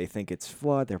don't, if they think it's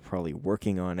flawed, they're probably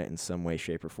working on it in some way,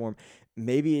 shape, or form.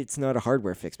 Maybe it's not a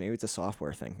hardware fix. Maybe it's a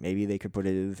software thing. Maybe they could put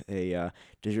a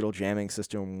digital jamming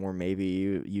system, or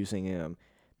maybe using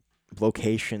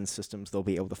location systems, they'll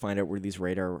be able to find out where these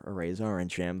radar arrays are and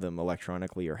jam them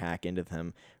electronically or hack into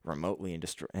them remotely and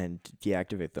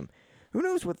deactivate them. Who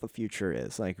knows what the future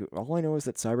is? Like, all I know is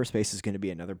that cyberspace is going to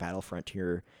be another battle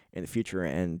frontier in the future,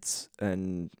 and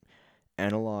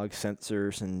analog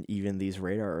sensors and even these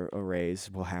radar arrays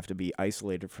will have to be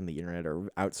isolated from the internet or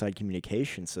outside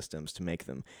communication systems to make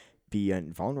them be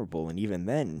invulnerable. And even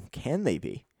then, can they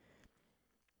be?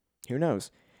 Who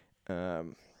knows?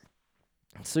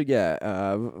 So yeah,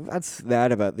 that's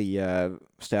that about the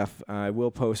stuff. I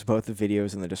will post both the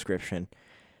videos in the description.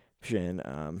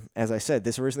 As I said,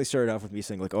 this originally started off with me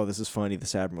saying like, "Oh, this is funny,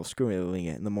 this admiral screwing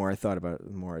it." And the more I thought about it,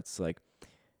 the more it's like,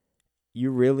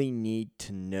 you really need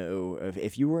to know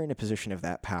if you were in a position of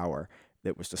that power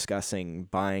that was discussing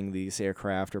buying these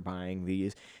aircraft or buying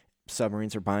these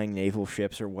submarines or buying naval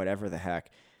ships or whatever the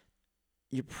heck,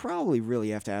 you probably really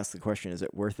have to ask the question: is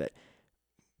it worth it?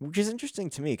 Which is interesting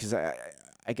to me because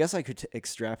I guess I could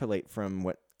extrapolate from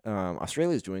what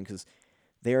Australia is doing because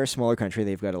they are a smaller country.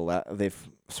 They've got they've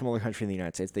smaller country than the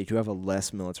United States. They do have a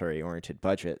less military-oriented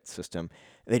budget system.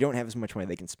 They don't have as much money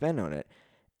they can spend on it,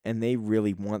 and they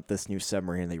really want this new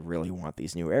submarine. They really want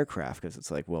these new aircraft because it's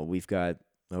like, well, we've got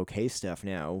okay stuff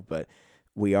now, but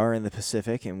we are in the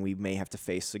Pacific, and we may have to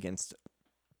face against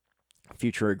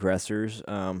future aggressors,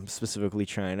 specifically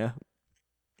China.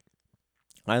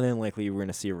 Highly unlikely we're going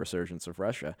to see a resurgence of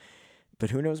Russia. But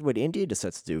who knows what India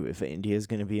decides to do? If India is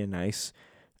going to be a nice,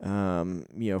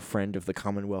 friend of the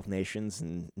Commonwealth nations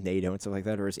and NATO and stuff like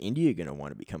that, or is India going to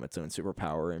want to become its own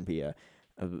superpower and be a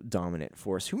dominant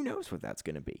force? Who knows what that's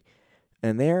going to be?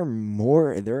 And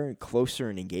they're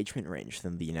closer in engagement range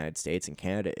than the United States and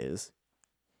Canada is.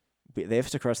 They have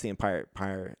to cross the entire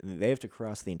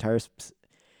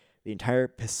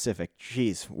Pacific.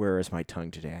 Jeez, where is my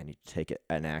tongue today? I need to take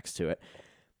an axe to it.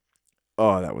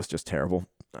 Oh, that was just terrible.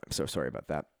 I'm so sorry about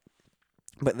that.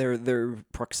 But their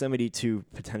proximity to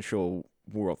potential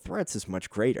world threats is much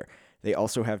greater. They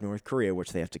also have North Korea,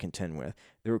 which they have to contend with.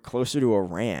 They're closer to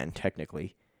Iran,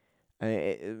 technically.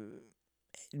 It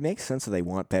makes sense that they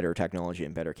want better technology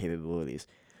and better capabilities,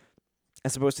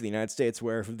 as opposed to the United States,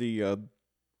 where the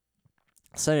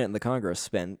Senate and the Congress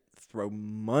throw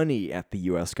money at the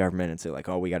U.S. government and say, like,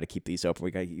 oh, we got to keep these open.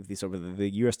 We got to keep these open. The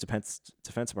U.S. Defense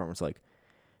Department's like,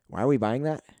 why are we buying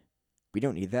that? We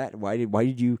don't need that. Why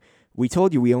did you? We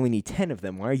told you we only need 10 of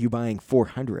them. Why are you buying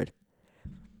 400?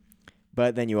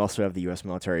 But then you also have the U.S.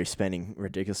 military spending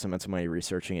ridiculous amounts of money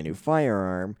researching a new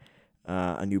firearm,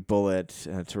 a new bullet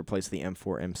to replace the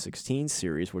M4 M16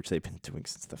 series, which they've been doing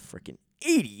since the freaking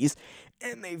 80s,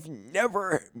 and they've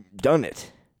never done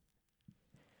it.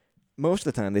 Most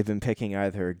of the time, they've been picking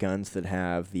either guns that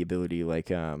have the ability,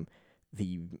 like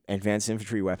the advanced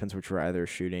infantry weapons, which were either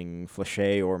shooting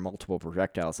flechette or multiple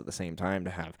projectiles at the same time to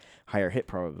have higher hit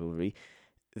probability.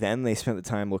 Then they spent the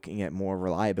time looking at more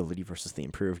reliability versus the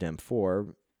improved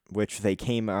M4, which they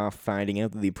came off finding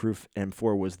out that the improved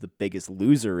M4 was the biggest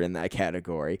loser in that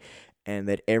category, and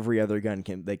that every other gun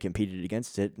that competed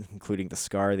against it, including the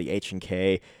SCAR, the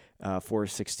H&K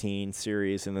 416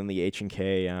 series, and then the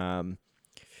H&K...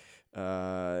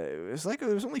 it was like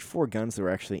there was only 4 guns that were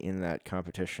actually in that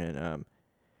competition.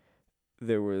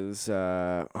 There was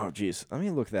let me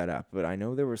look that up. But I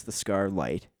know there was the SCAR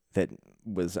Light that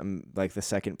was like the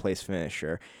second place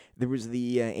finisher. There was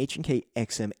the H&K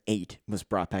XM8 was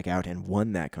brought back out and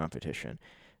won that competition.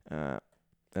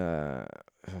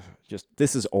 Just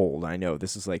this is old. I know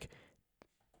this is like.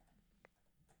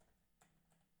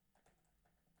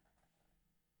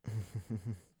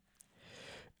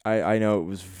 I know it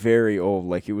was very old.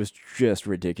 Like, it was just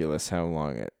ridiculous how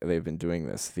long they've been doing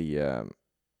this.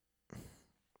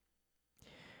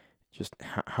 Just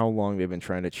how long they've been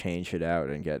trying to change it out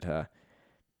and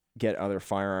get other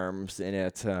firearms in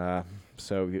it.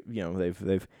 So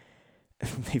they've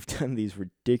they've done these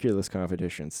ridiculous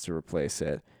competitions to replace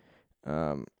it.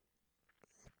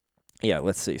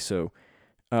 Let's see. So,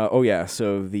 so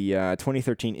the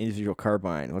 2013 individual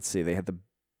carbine. Let's see. They had the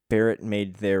Barrett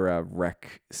made their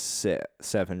Rec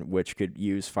 7, which could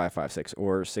use 5.56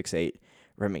 or 6.8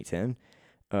 Remington.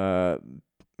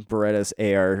 Beretta's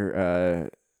AR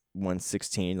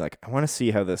 116. Like, I want to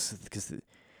see how this, because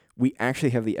we actually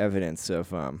have the evidence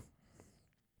of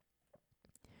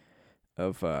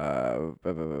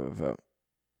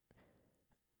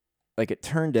like, it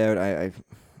turned out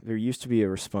there used to be a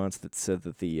response that said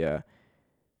that the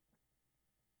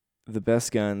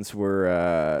best guns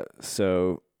were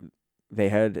so. They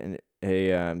had so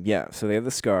they had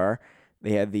the SCAR,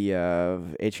 they had the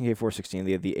H&K 416,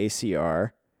 they had the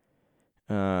ACR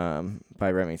by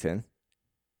Remington.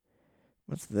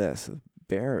 What's this?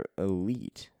 Bear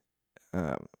Elite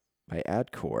by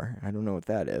Adcor. I don't know what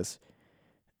that is.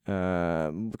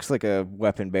 Looks like a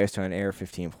weapon based on an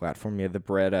AR-15 platform. You had the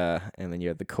Beretta, and then you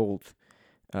had the Colt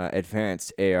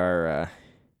Advanced AR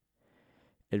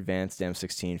Advanced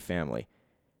M16 family.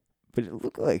 but it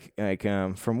looked like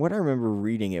from what I remember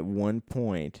reading at one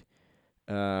point,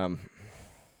 it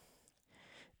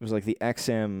was like the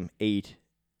XM8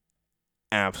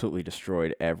 absolutely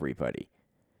destroyed everybody.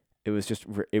 It was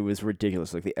it was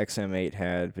ridiculous. Like the XM8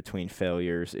 had between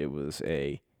failures, it was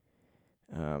a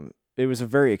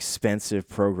very expensive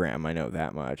program. I know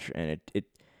that much, and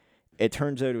it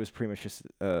turns out it was pretty much just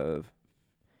a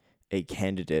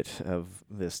candidate of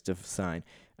this design.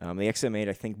 The XM8,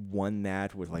 I think, won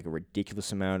that with like a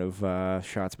ridiculous amount of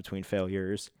shots between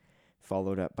failures,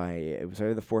 followed up by, it was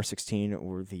either the 416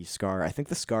 or the Scar. I think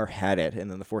the Scar had it,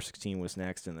 and then the 416 was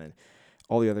next, and then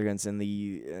all the other guns. And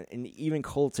even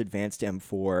Colt's advanced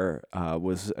M4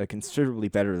 was considerably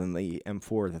better than the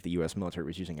M4 that the U.S. military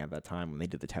was using at that time when they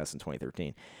did the test in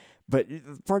 2013. But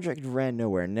the project ran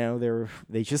nowhere. Now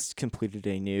they just completed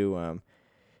a new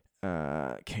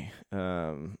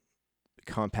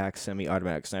compact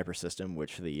semi-automatic sniper system,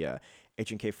 which the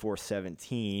H&K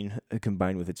 417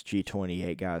 combined with its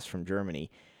G28 gas from Germany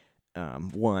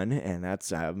won, and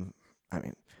that's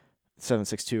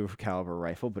 7.62 caliber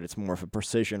rifle, but it's more of a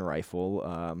precision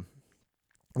rifle.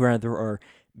 Where there are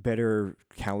better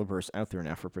calibers out there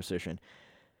now for precision.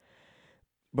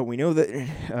 But we know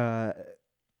that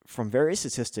from various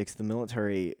statistics, the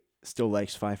military still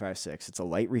likes 5.56. It's a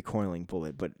light recoiling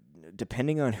bullet, but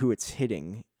depending on who it's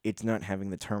hitting, it's not having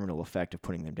the terminal effect of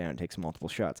putting them down. It takes multiple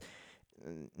shots.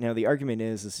 Now, the argument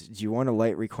is do you want a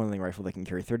light recoiling rifle that can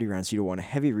carry 30 rounds? You don't want a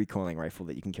heavy recoiling rifle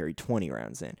that you can carry 20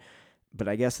 rounds in. But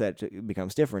I guess that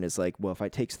becomes different. It's like, well, if I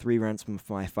takes 3 rounds from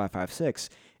my 5.56,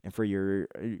 and for your,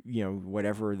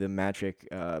 whatever the magic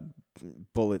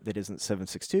bullet that isn't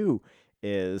 7.62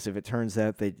 is, if it turns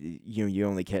out that you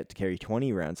only get to carry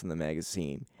 20 rounds in the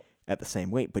magazine at the same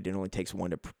weight, but it only takes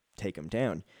one to take them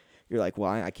down, you're like,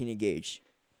 well, I can engage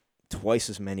twice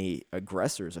as many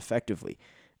aggressors effectively.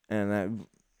 And that,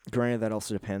 granted, that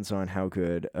also depends on how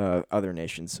good other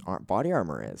nations' body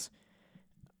armor is.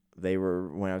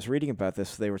 When I was reading about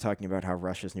this, they were talking about how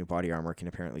Russia's new body armor can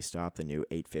apparently stop the new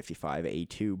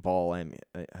 855A2 ball,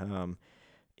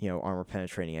 armor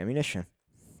penetrating ammunition.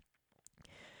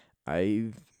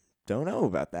 I don't know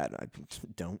about that. I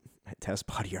don't test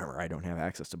body armor. I don't have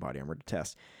access to body armor to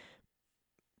test.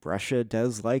 Russia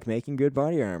does like making good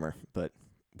body armor, but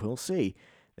we'll see.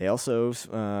 They also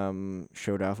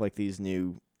showed off like these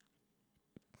new,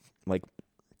 like,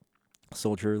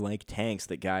 soldier like tanks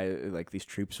that these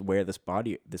troops wear this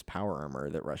power armor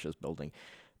that Russia's building.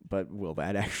 But will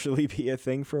that actually be a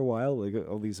thing for a while? Like,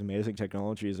 all these amazing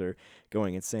technologies are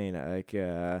going insane. Like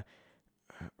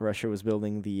Russia was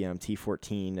building the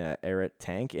T-14 Arat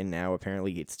tank, and now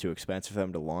apparently it's too expensive for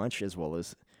them to launch as well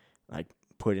as like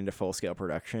put into full scale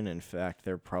production. In fact,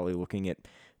 they're probably looking at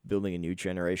building a new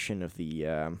generation of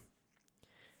the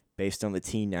based on the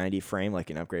T90 frame,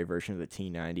 like an upgrade version of the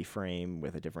T90 frame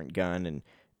with a different gun, and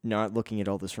not looking at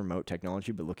all this remote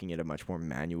technology, but looking at a much more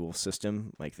manual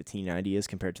system like the T90 is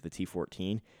compared to the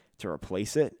T14 to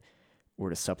replace it or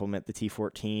to supplement the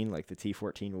T14. Like the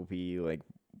T14 will be like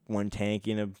one tank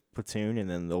in a platoon, and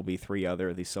then there'll be 3 other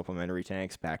of these supplementary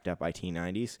tanks backed up by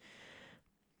T90s.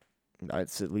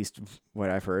 That's at least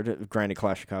what I've heard. Granted,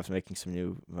 Kalashnikov's making some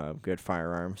new good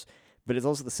firearms. But it's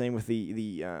also the same with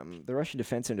the Russian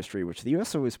defense industry, which the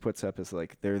U.S. always puts up as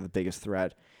like they're the biggest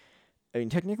threat. I mean,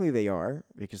 technically they are,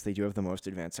 because they do have the most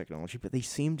advanced technology, but they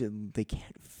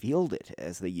can't field it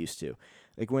as they used to.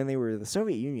 Like when they were the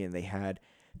Soviet Union, they had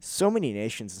so many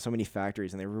nations and so many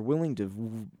factories, and they were willing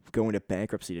to go into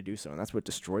bankruptcy to do so, and that's what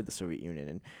destroyed the Soviet Union.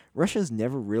 And Russia's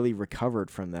never really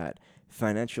recovered from that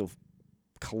financial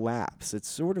collapse. It's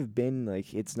sort of been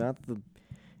like it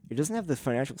doesn't have the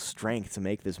financial strength to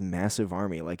make this massive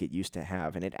army like it used to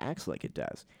have, and it acts like it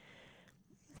does.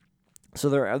 So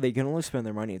they can only spend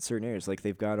their money in certain areas. Like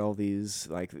they've got all these,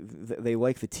 like they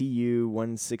like the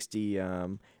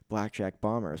Tu-160 Blackjack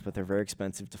bombers, but they're very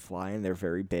expensive to fly, and they're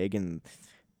very big, and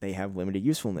they have limited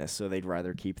usefulness. So they'd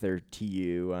rather keep their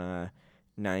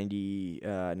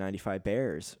Tu-95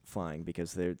 Bears flying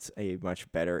because it's a much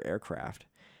better aircraft.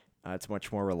 It's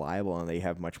much more reliable, and they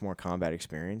have much more combat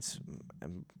experience.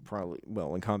 And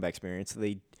in combat experience,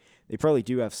 they probably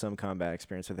do have some combat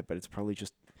experience with it, but it's probably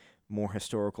just more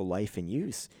historical life and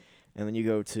use. And then you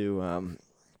go to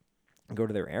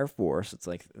their Air Force. It's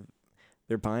like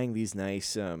they're buying these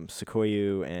nice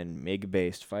Sukhoi and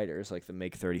MiG-based fighters, like the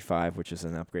MiG-35, which is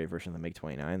an upgrade version of the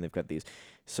MiG-29. They've got these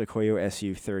Sukhoi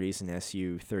Su-30s and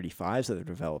Su-35s that they're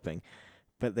developing.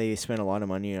 But they spent a lot of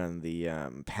money on the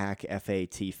PAC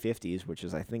FAT-50s, which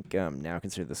is, I think, now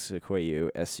considered the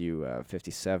Sukhoi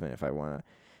Su-57,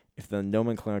 if the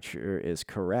nomenclature is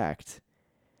correct.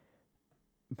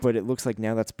 but it looks like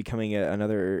now that's becoming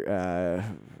another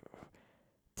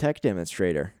tech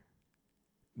demonstrator.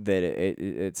 That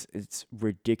it's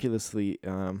ridiculously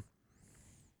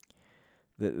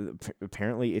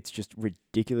apparently it's just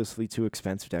ridiculously too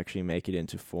expensive to actually make it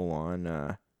into full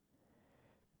on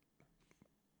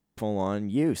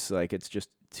use. Like, it's just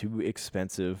too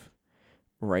expensive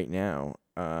right now.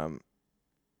 As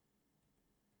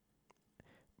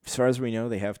far as we know,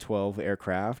 they have 12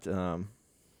 aircraft.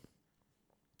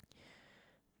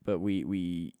 But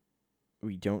we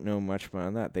don't know much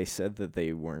beyond that. They said that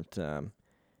they weren't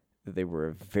that they were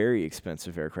a very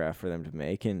expensive aircraft for them to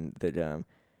make, and that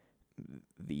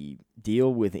the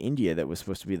deal with India that was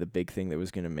supposed to be the big thing that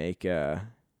was going to make them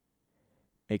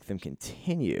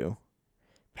continue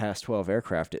past 12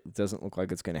 aircraft, it doesn't look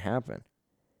like it's going to happen.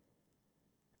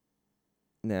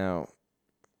 Now,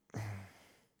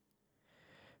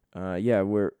 yeah,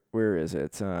 where is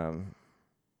it?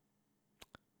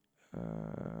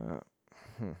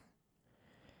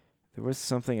 There was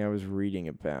something I was reading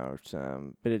about,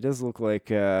 but it does look like,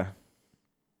 that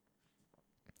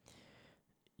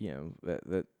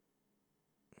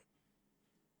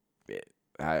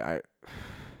I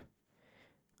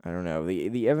don't know.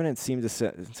 The evidence seemed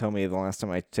to tell me the last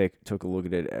time I took a look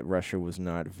at it, Russia was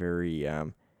not very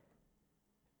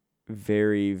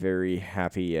very, very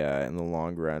happy in the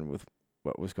long run with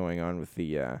what was going on with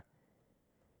the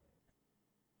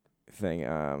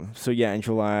thing. So yeah, in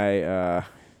July,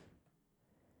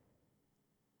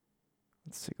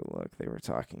 let's take a look. They were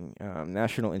talking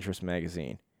National Interest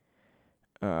Magazine.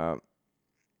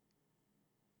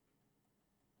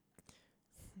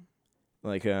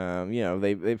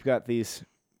 They've got these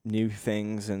new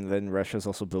things, and then Russia's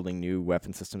also building new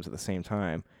weapon systems at the same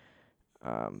time.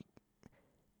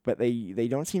 But they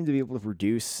don't seem to be able to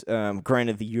produce.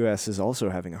 Granted, the U.S. is also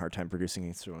having a hard time producing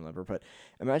against their own number. But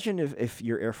imagine if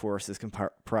your Air Force is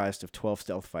comprised of 12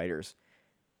 stealth fighters.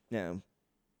 Now,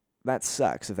 that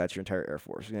sucks if that's your entire Air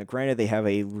Force. Now, granted, they have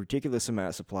a ridiculous amount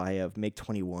of supply of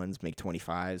MiG-21s,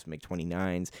 MiG-25s,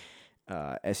 MiG-29s,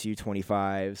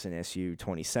 Su-25s, and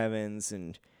Su-27s,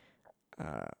 and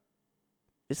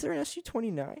is there an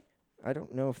Su-29? I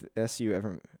don't know if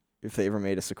if they ever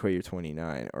made a Sukhoi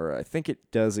 29, or I think it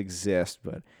does exist,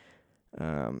 but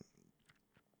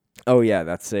oh yeah,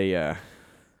 that's a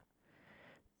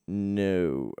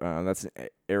no, that's an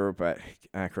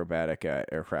acrobatic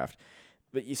aircraft.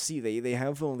 But you see, they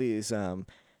have all these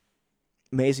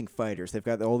amazing fighters. They've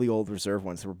got all the old reserve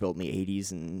ones that were built in the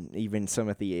 80s and even some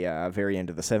at the very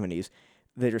end of the 70s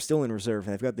that are still in reserve,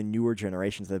 and they've got the newer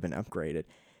generations that have been upgraded.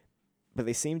 But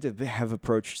they seem to have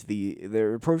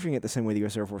they're approaching it the same way the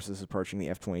U.S. Air Force is approaching the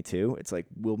F-22. It's like,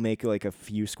 we'll make like a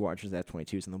few squadrons of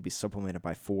F-22s, and they'll be supplemented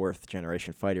by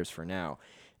fourth-generation fighters for now.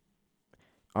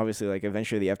 Obviously, like,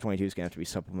 eventually the F-22 is going to have to be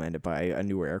supplemented by a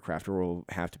newer aircraft, or will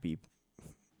have to be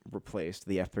replaced.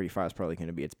 The F-35 is probably going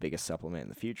to be its biggest supplement in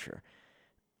the future.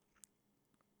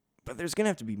 But there's going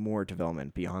to have to be more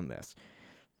development beyond this.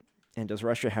 And does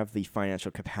Russia have the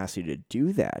financial capacity to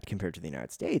do that compared to the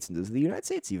United States? And does the United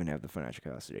States even have the financial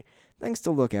capacity? Things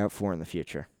to look out for in the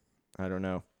future. I don't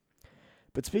know.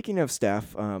 But speaking of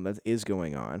stuff that is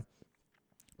going on,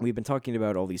 we've been talking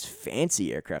about all these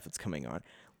fancy aircraft that's coming on.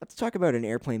 Let's talk about an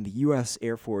airplane the U.S.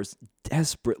 Air Force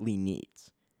desperately needs.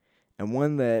 And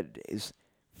one that is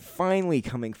finally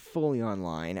coming fully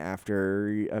online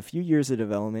after a few years of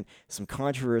development, some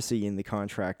controversy in the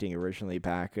contracting originally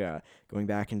going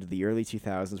back into the early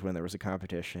 2000s when there was a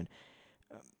competition.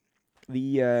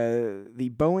 The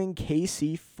Boeing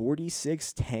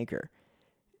KC-46 tanker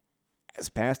has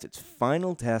passed its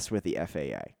final test with the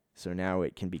FAA, so now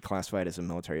it can be classified as a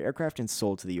military aircraft and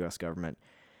sold to the U.S. government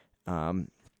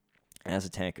as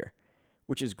a tanker,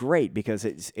 which is great because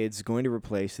it's going to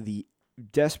replace the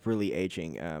desperately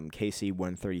aging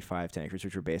KC-135 tankers,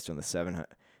 which are based on the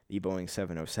Boeing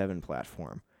 707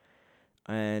 platform.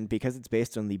 And because it's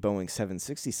based on the Boeing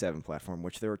 767 platform,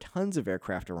 which there are tons of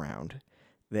aircraft around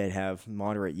that have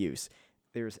moderate use,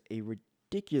 there's a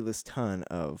ridiculous ton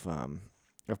of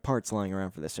parts lying around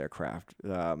for this aircraft,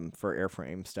 for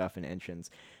airframe stuff and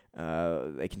engines.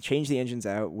 They can change the engines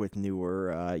out with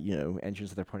newer, engines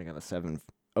that they're putting on the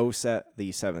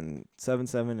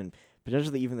 777, and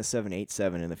potentially even the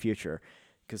 787 in the future,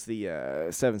 because the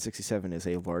 767 is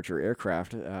a larger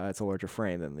aircraft. It's a larger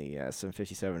frame than the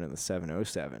 757 and the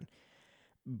 707.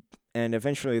 And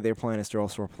eventually their plan is to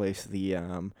also replace the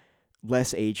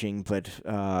less aging but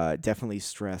definitely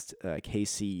stressed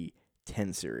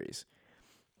KC-10 series.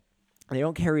 They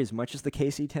don't carry as much as the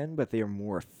KC-10, but they are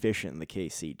more efficient than the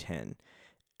KC-10,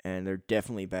 and they're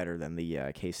definitely better than the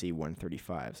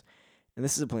KC-135s. And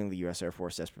this is a plane the U.S. Air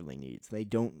Force desperately needs.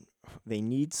 They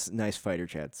need nice fighter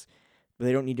jets, but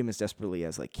they don't need them as desperately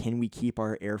as, like, can we keep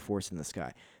our Air Force in the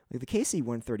sky? Like, the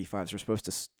KC-135s were supposed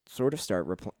to sort of start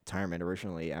retirement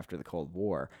originally after the Cold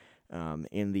War,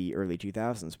 in the early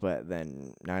 2000s, but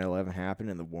then 9/11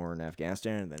 happened and the war in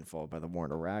Afghanistan, and then followed by the war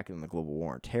in Iraq and the global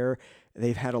war on terror.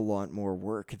 They've had a lot more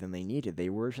work than they needed.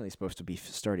 They were originally supposed to be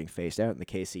starting phased out, and the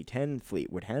KC-10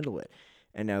 fleet would handle it.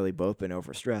 And now they've both been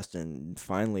overstressed, and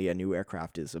finally a new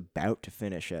aircraft is about to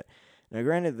finish it. Now,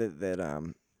 granted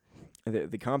that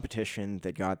the competition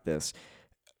that got this,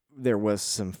 there was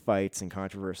some fights and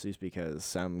controversies because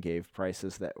some gave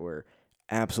prices that were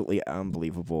absolutely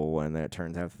unbelievable, and then it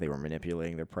turns out that they were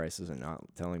manipulating their prices and not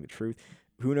telling the truth.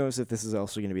 Who knows if this is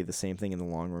also going to be the same thing in the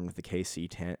long run with the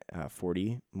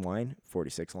KC-40 line,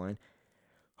 46 line.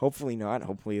 Hopefully not.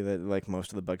 Hopefully that, like,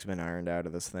 most of the bugs have been ironed out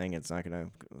of this thing. It's not going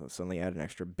to suddenly add an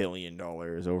extra $1 billion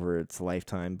over its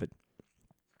lifetime, but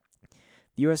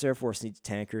the U.S. Air Force needs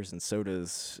tankers, and so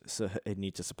it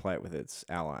needs to supply it with its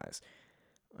allies.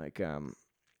 Like, and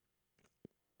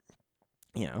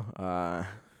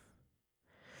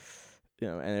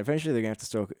eventually they're going to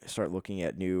have to start looking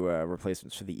at new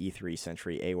replacements for the E-3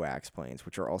 Century AWACS planes,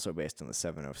 which are also based on the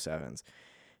 707s.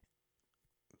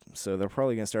 So they're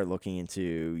probably going to start looking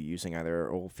into using either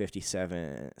old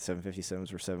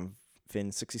 757s or 7-fin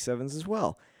 67s as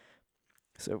well.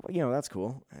 So, that's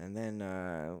cool. And then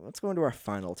let's go into our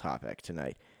final topic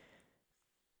tonight.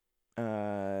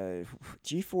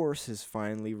 GeForce has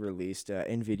finally released,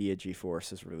 NVIDIA GeForce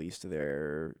has released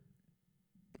is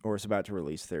about to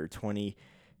release their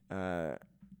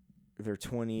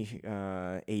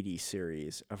 2080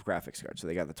 series of graphics cards. So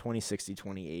they got the 2060,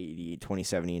 2080,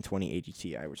 2070, and 2080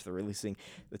 Ti, which they're releasing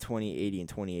the 2080 and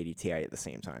 2080 Ti at the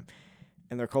same time.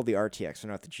 And they're called the RTX.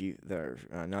 They're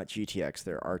not GTX.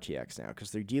 They're RTX now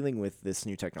because they're dealing with this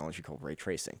new technology called ray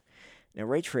tracing. Now,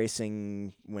 ray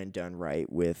tracing, when done right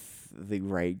with the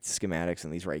right schematics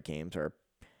and these right games, are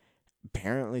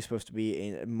apparently supposed to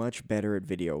be much better at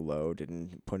video load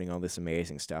and putting all this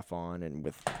amazing stuff on. And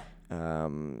with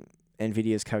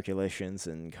NVIDIA's calculations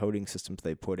and coding systems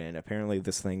they put in, apparently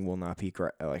this thing will not be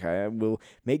will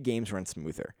make games run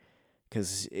smoother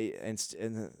because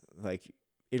it'll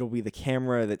be the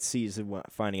camera that sees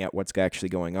finding out what's actually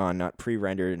going on, not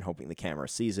pre-rendered and hoping the camera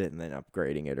sees it and then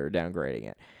upgrading it or downgrading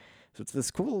it. So it's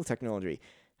this cool technology.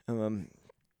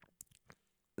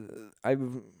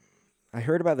 I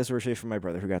heard about this originally from my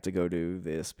brother, who got to go to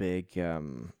this big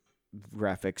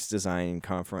graphics design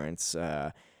conference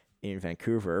in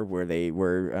Vancouver, where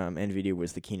NVIDIA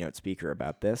was the keynote speaker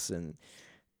about this, and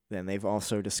then they've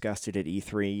also discussed it at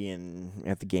E3 and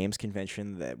at the Games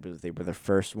Convention. They were the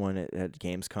first one at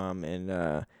Gamescom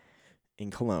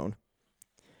in Cologne.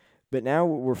 But now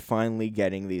we're finally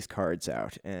getting these cards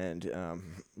out, and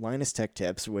Linus Tech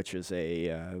Tips, which is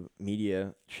a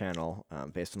media channel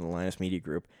based on the Linus Media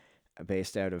Group,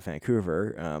 based out of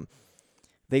Vancouver,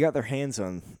 they got their hands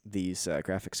on these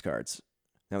graphics cards.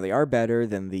 Now, they are better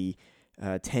than the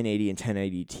 1080 and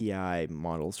 1080 Ti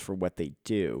models for what they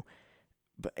do,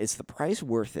 but is the price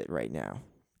worth it right now?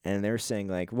 And they're saying,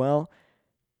 well,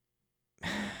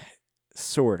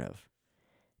 sort of.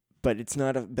 But it's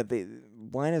not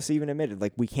Linus even admitted,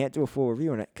 we can't do a full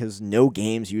review on it because no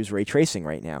games use ray tracing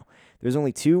right now. There's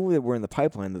only 2 that were in the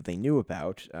pipeline that they knew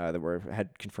about that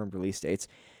had confirmed release dates.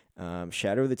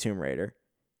 Shadow of the Tomb Raider,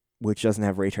 which doesn't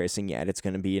have ray tracing yet. It's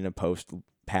going to be in a post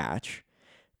patch,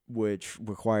 which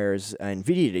requires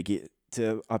NVIDIA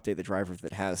to update the driver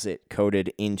that has it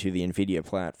coded into the NVIDIA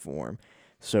platform.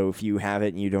 So if you have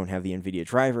it and you don't have the NVIDIA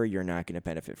driver, you're not going to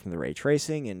benefit from the ray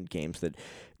tracing, and games that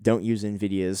don't use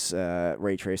NVIDIA's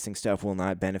ray tracing stuff will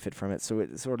not benefit from it. So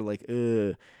it's sort of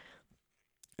there's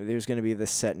going to be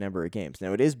this set number of games.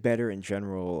 Now, it is better in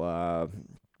general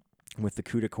with the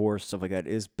CUDA core, stuff like that.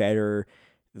 It is better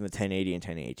than the 1080 and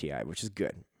 1080 Ti, which is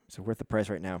good. So worth the price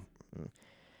right now.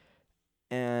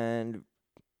 And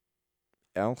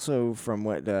also, from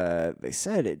what they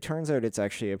said, it turns out it's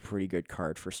actually a pretty good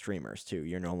card for streamers, too.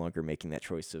 You're no longer making that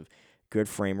choice of good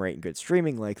frame rate and good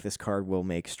streaming. This card will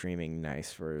make streaming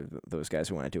nice for those guys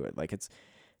who want to do it.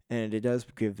 And it does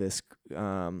give this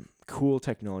cool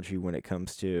technology when it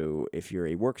comes to if you're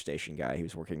a workstation guy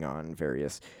who's working on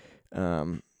various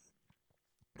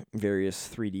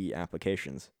 3D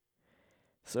applications.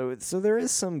 So there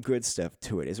is some good stuff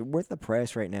to it. Is it worth the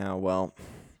price right now? Well,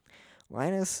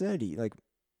 Linus said,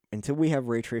 until we have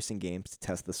ray tracing games to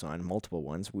test this on, multiple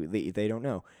ones, they don't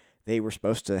know. They were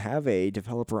supposed to have a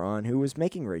developer on who was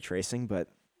making ray tracing, but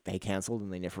they canceled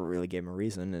and they never really gave him a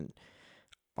reason. And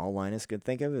all Linus could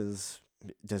think of is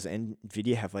does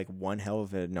NVIDIA have like one hell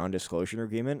of a non-disclosure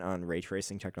agreement on ray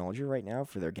tracing technology right now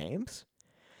for their games?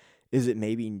 Is it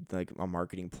maybe like a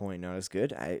marketing ploy not as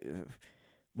good?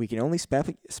 We can only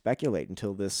speculate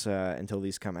until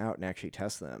these come out and actually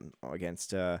test them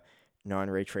against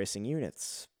non-ray tracing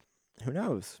units. Who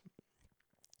knows?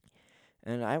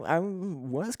 And I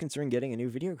was considering getting a new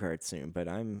video card soon, but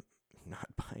I'm not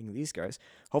buying these guys.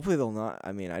 Hopefully they'll not.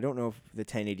 I mean, I don't know if the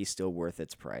 1080 is still worth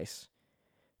its price.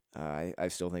 I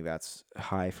still think that's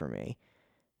high for me.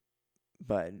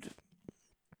 But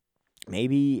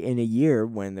maybe in a year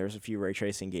when there's a few ray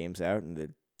tracing games out and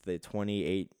the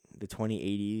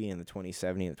 2080 and the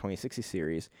 2070 and the 2060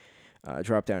 series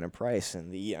drop down in price,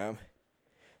 and the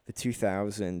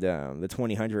 2000 or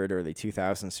the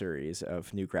 2000 series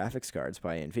of new graphics cards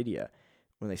by NVIDIA,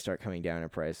 when they start coming down in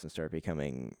price and start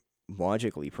becoming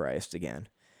logically priced again,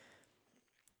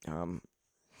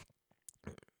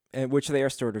 and which they are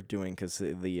sort of doing because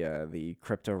the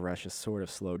crypto rush is sort of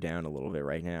slowed down a little bit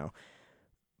right now.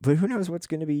 But who knows what's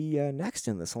going to be next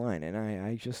in this line? And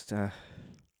I just I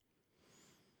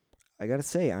gotta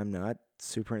say, I'm not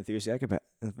super enthusiastic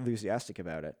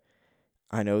about it.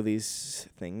 I know these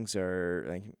things are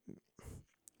like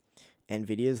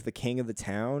NVIDIA is the king of the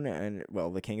town and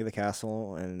the king of the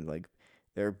castle, and like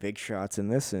there are big shots in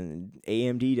this, and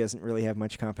AMD doesn't really have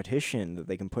much competition that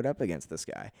they can put up against this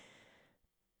guy.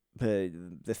 But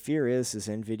the fear is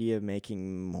NVIDIA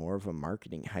making more of a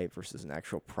marketing hype versus an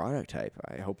actual product hype?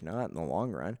 I hope not in the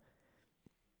long run.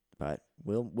 But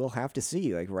we'll have to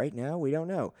see. Like right now, we don't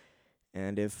know.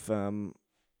 And if the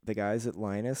guys at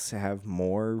Linus have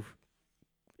more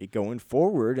going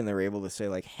forward and they're able to say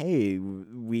like, hey,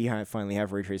 we finally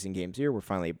have ray tracing games here, we're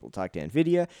finally able to talk to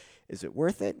NVIDIA, is it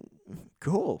worth it?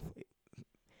 Cool.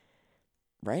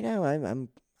 Right now, I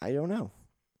don't know.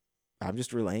 I'm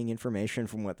just relaying information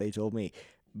from what they told me,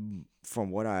 from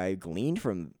what I gleaned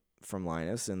from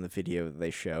Linus in the video that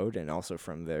they showed, and also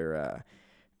from their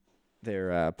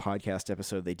podcast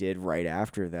episode they did right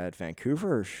after that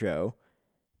Vancouver show.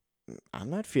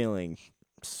 I'm not feeling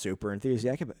super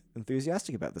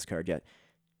enthusiastic about this card yet.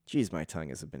 Jeez, my tongue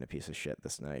has been a piece of shit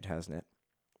this night, hasn't it?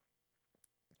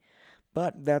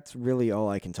 But that's really all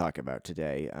I can talk about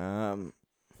today.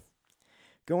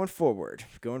 Going forward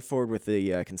with the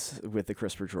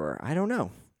CRISPR drawer, I don't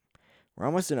know. We're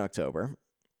almost in October.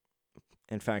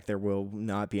 In fact, there will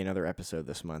not be another episode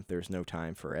this month. There's no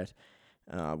time for it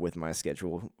with my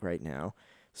schedule right now.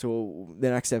 So the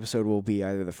next episode will be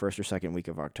either the first or second week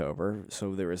of October.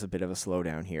 So there is a bit of a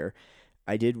slowdown here.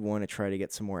 I did want to try to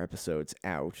get some more episodes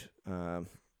out.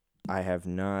 I have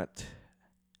not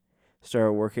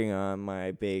started working on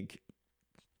my big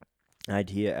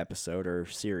idea episode or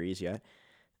series yet.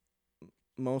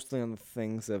 Mostly on the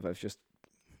things of I've just,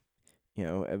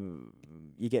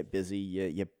 you get busy,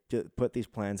 you put these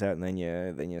plans out, and then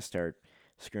you start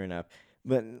screwing up.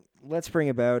 But let's bring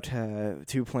about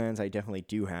 2 plans I definitely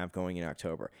do have going in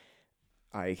October.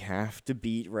 I have to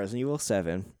beat Resident Evil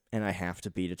 7, and I have to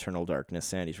beat Eternal Darkness: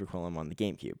 Sandy's Requiem on the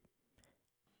GameCube.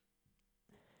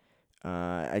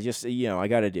 I just, I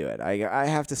got to do it. I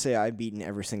have to say I've beaten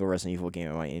every single Resident Evil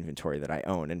game in my inventory that I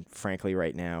own, and frankly,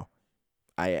 right now,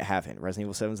 I haven't. Resident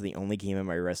Evil 7 is the only game in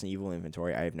my Resident Evil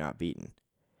inventory I have not beaten.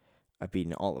 I've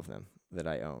beaten all of them that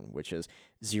I own, which is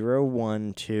 0,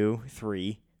 1, 2,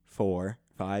 3, 4,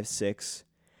 5, 6,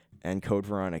 and Code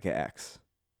Veronica X.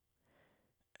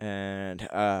 And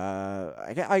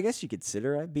I guess you could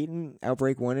consider I've beaten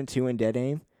Outbreak 1 and 2 and Dead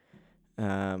Aim.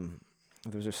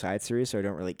 Those are side series, so I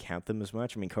don't really count them as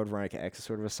much. I mean, Code Veronica X is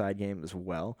sort of a side game as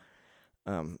well.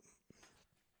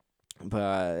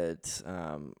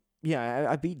 Yeah,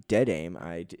 I beat Dead Aim.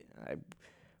 I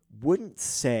wouldn't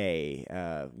say,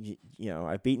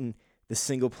 I've beaten the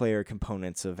single-player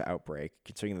components of Outbreak,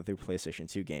 considering that they're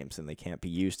PlayStation 2 games and they can't be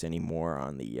used anymore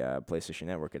on the PlayStation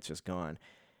Network. It's just gone.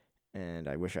 And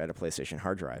I wish I had a PlayStation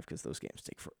hard drive, because those games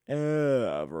take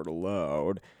forever to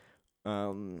load.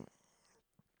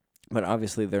 But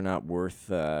obviously they're not worth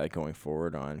going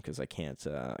forward on, because I can't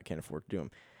afford to do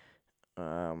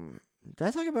them. Did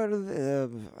I talk about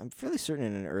it? I'm fairly certain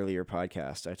in an earlier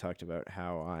podcast I talked about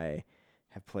how I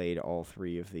have played all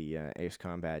 3 of the Ace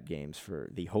Combat games for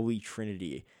the Holy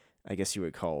Trinity, I guess you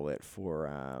would call it, for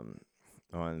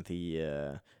on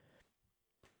the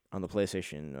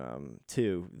PlayStation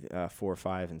 2, 4,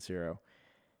 5, and 0.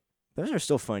 Those are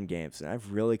still fun games, and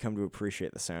I've really come to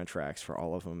appreciate the soundtracks for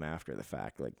all of them after the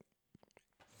fact. Like,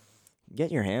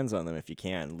 get your hands on them if you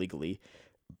can, legally.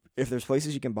 If there's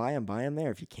places you can buy them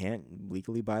there. If you can't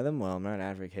legally buy them, well, I'm not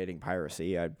advocating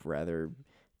piracy. I'd rather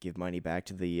give money back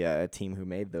to the team who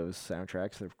made those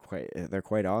soundtracks. They're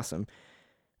quite awesome.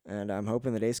 And I'm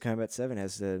hoping that Ace Combat 7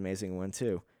 has an amazing one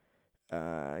too.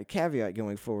 Caveat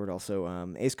going forward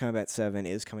also, Ace Combat 7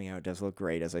 is coming out. It does look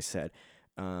great, as I said.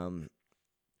 I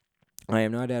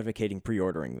am not advocating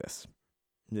pre-ordering this.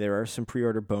 There are some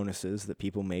pre-order bonuses that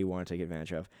people may want to take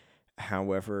advantage of.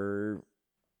 However,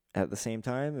 at the same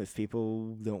time, if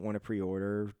people don't want to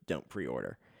pre-order, don't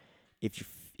pre-order.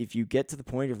 If you get to the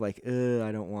point of like,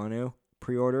 I don't want to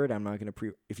pre-order it, I'm not going to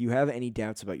pre. If you have any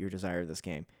doubts about your desire of this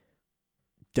game,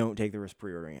 don't take the risk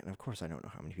pre-ordering it. And of course, I don't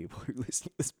know how many people who listen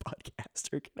to this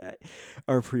podcast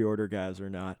are pre-order guys or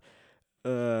not.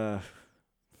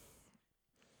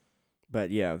 But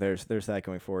yeah, there's that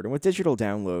going forward. And with digital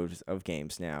downloads of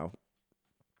games now,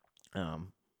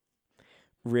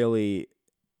 really,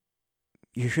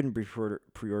 you shouldn't be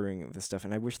pre-ordering this stuff.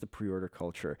 And I wish the pre-order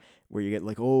culture where you get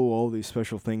like, oh, all these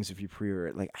special things if you pre-order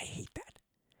it. Like, I hate that.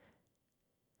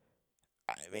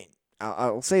 I mean,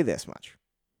 I'll say this much.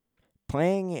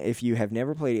 Playing, if you have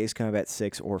never played Ace Combat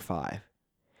 6 or 5,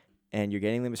 and you're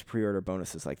getting them as pre-order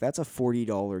bonuses, like, that's a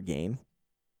 $40 game.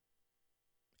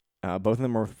 Both of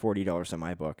them are $40 in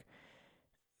my book.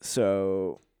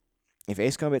 So if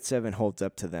Ace Combat 7 holds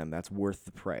up to them, that's worth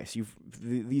the price.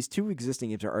 These two existing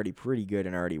games are already pretty good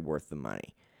and already worth the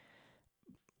money.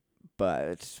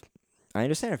 But I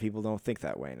understand if people don't think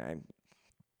that way, and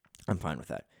I'm fine with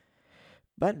that.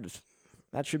 But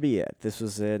that should be it. This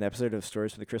was an episode of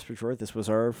Stories for the Crisp Short. This was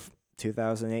our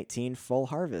 2018 Fall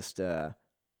Harvest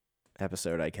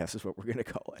episode, I guess is what we're going to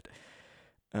call it.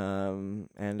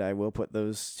 And I will put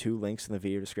those two links in the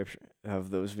video description of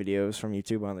those videos from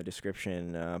YouTube on the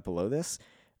description below this.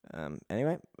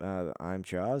 Anyway, I'm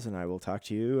Jaws, and I will talk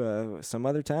to you some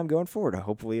other time going forward.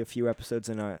 Hopefully a few episodes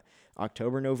in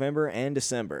October, November, and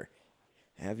December.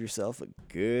 Have yourself a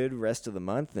good rest of the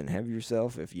month, and have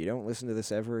yourself, if you don't listen to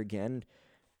this ever again,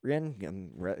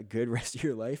 good rest of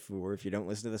your life, or if you don't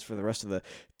listen to this for the rest of the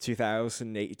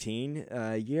 2018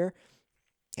 year,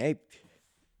 hey,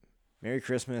 Merry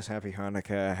Christmas, Happy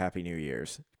Hanukkah, Happy New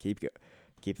Year's. Keep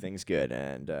things good,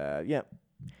 and yeah,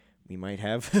 we might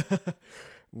have.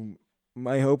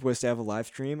 My hope was to have a live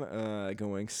stream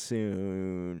going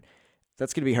soon.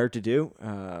 That's gonna be hard to do.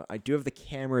 I do have the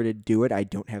camera to do it. I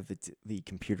don't have the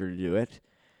computer to do it,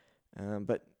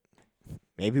 but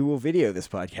maybe we'll video this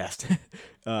podcast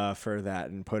for that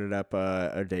and put it up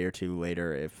a day or two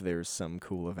later if there's some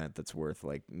cool event that's worth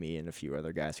like me and a few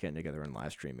other guys getting together and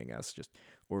live streaming us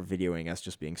or videoing us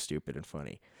just being stupid and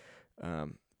funny.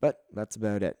 But that's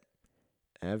about it.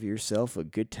 Have yourself a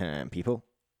good time, people.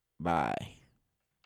 Bye.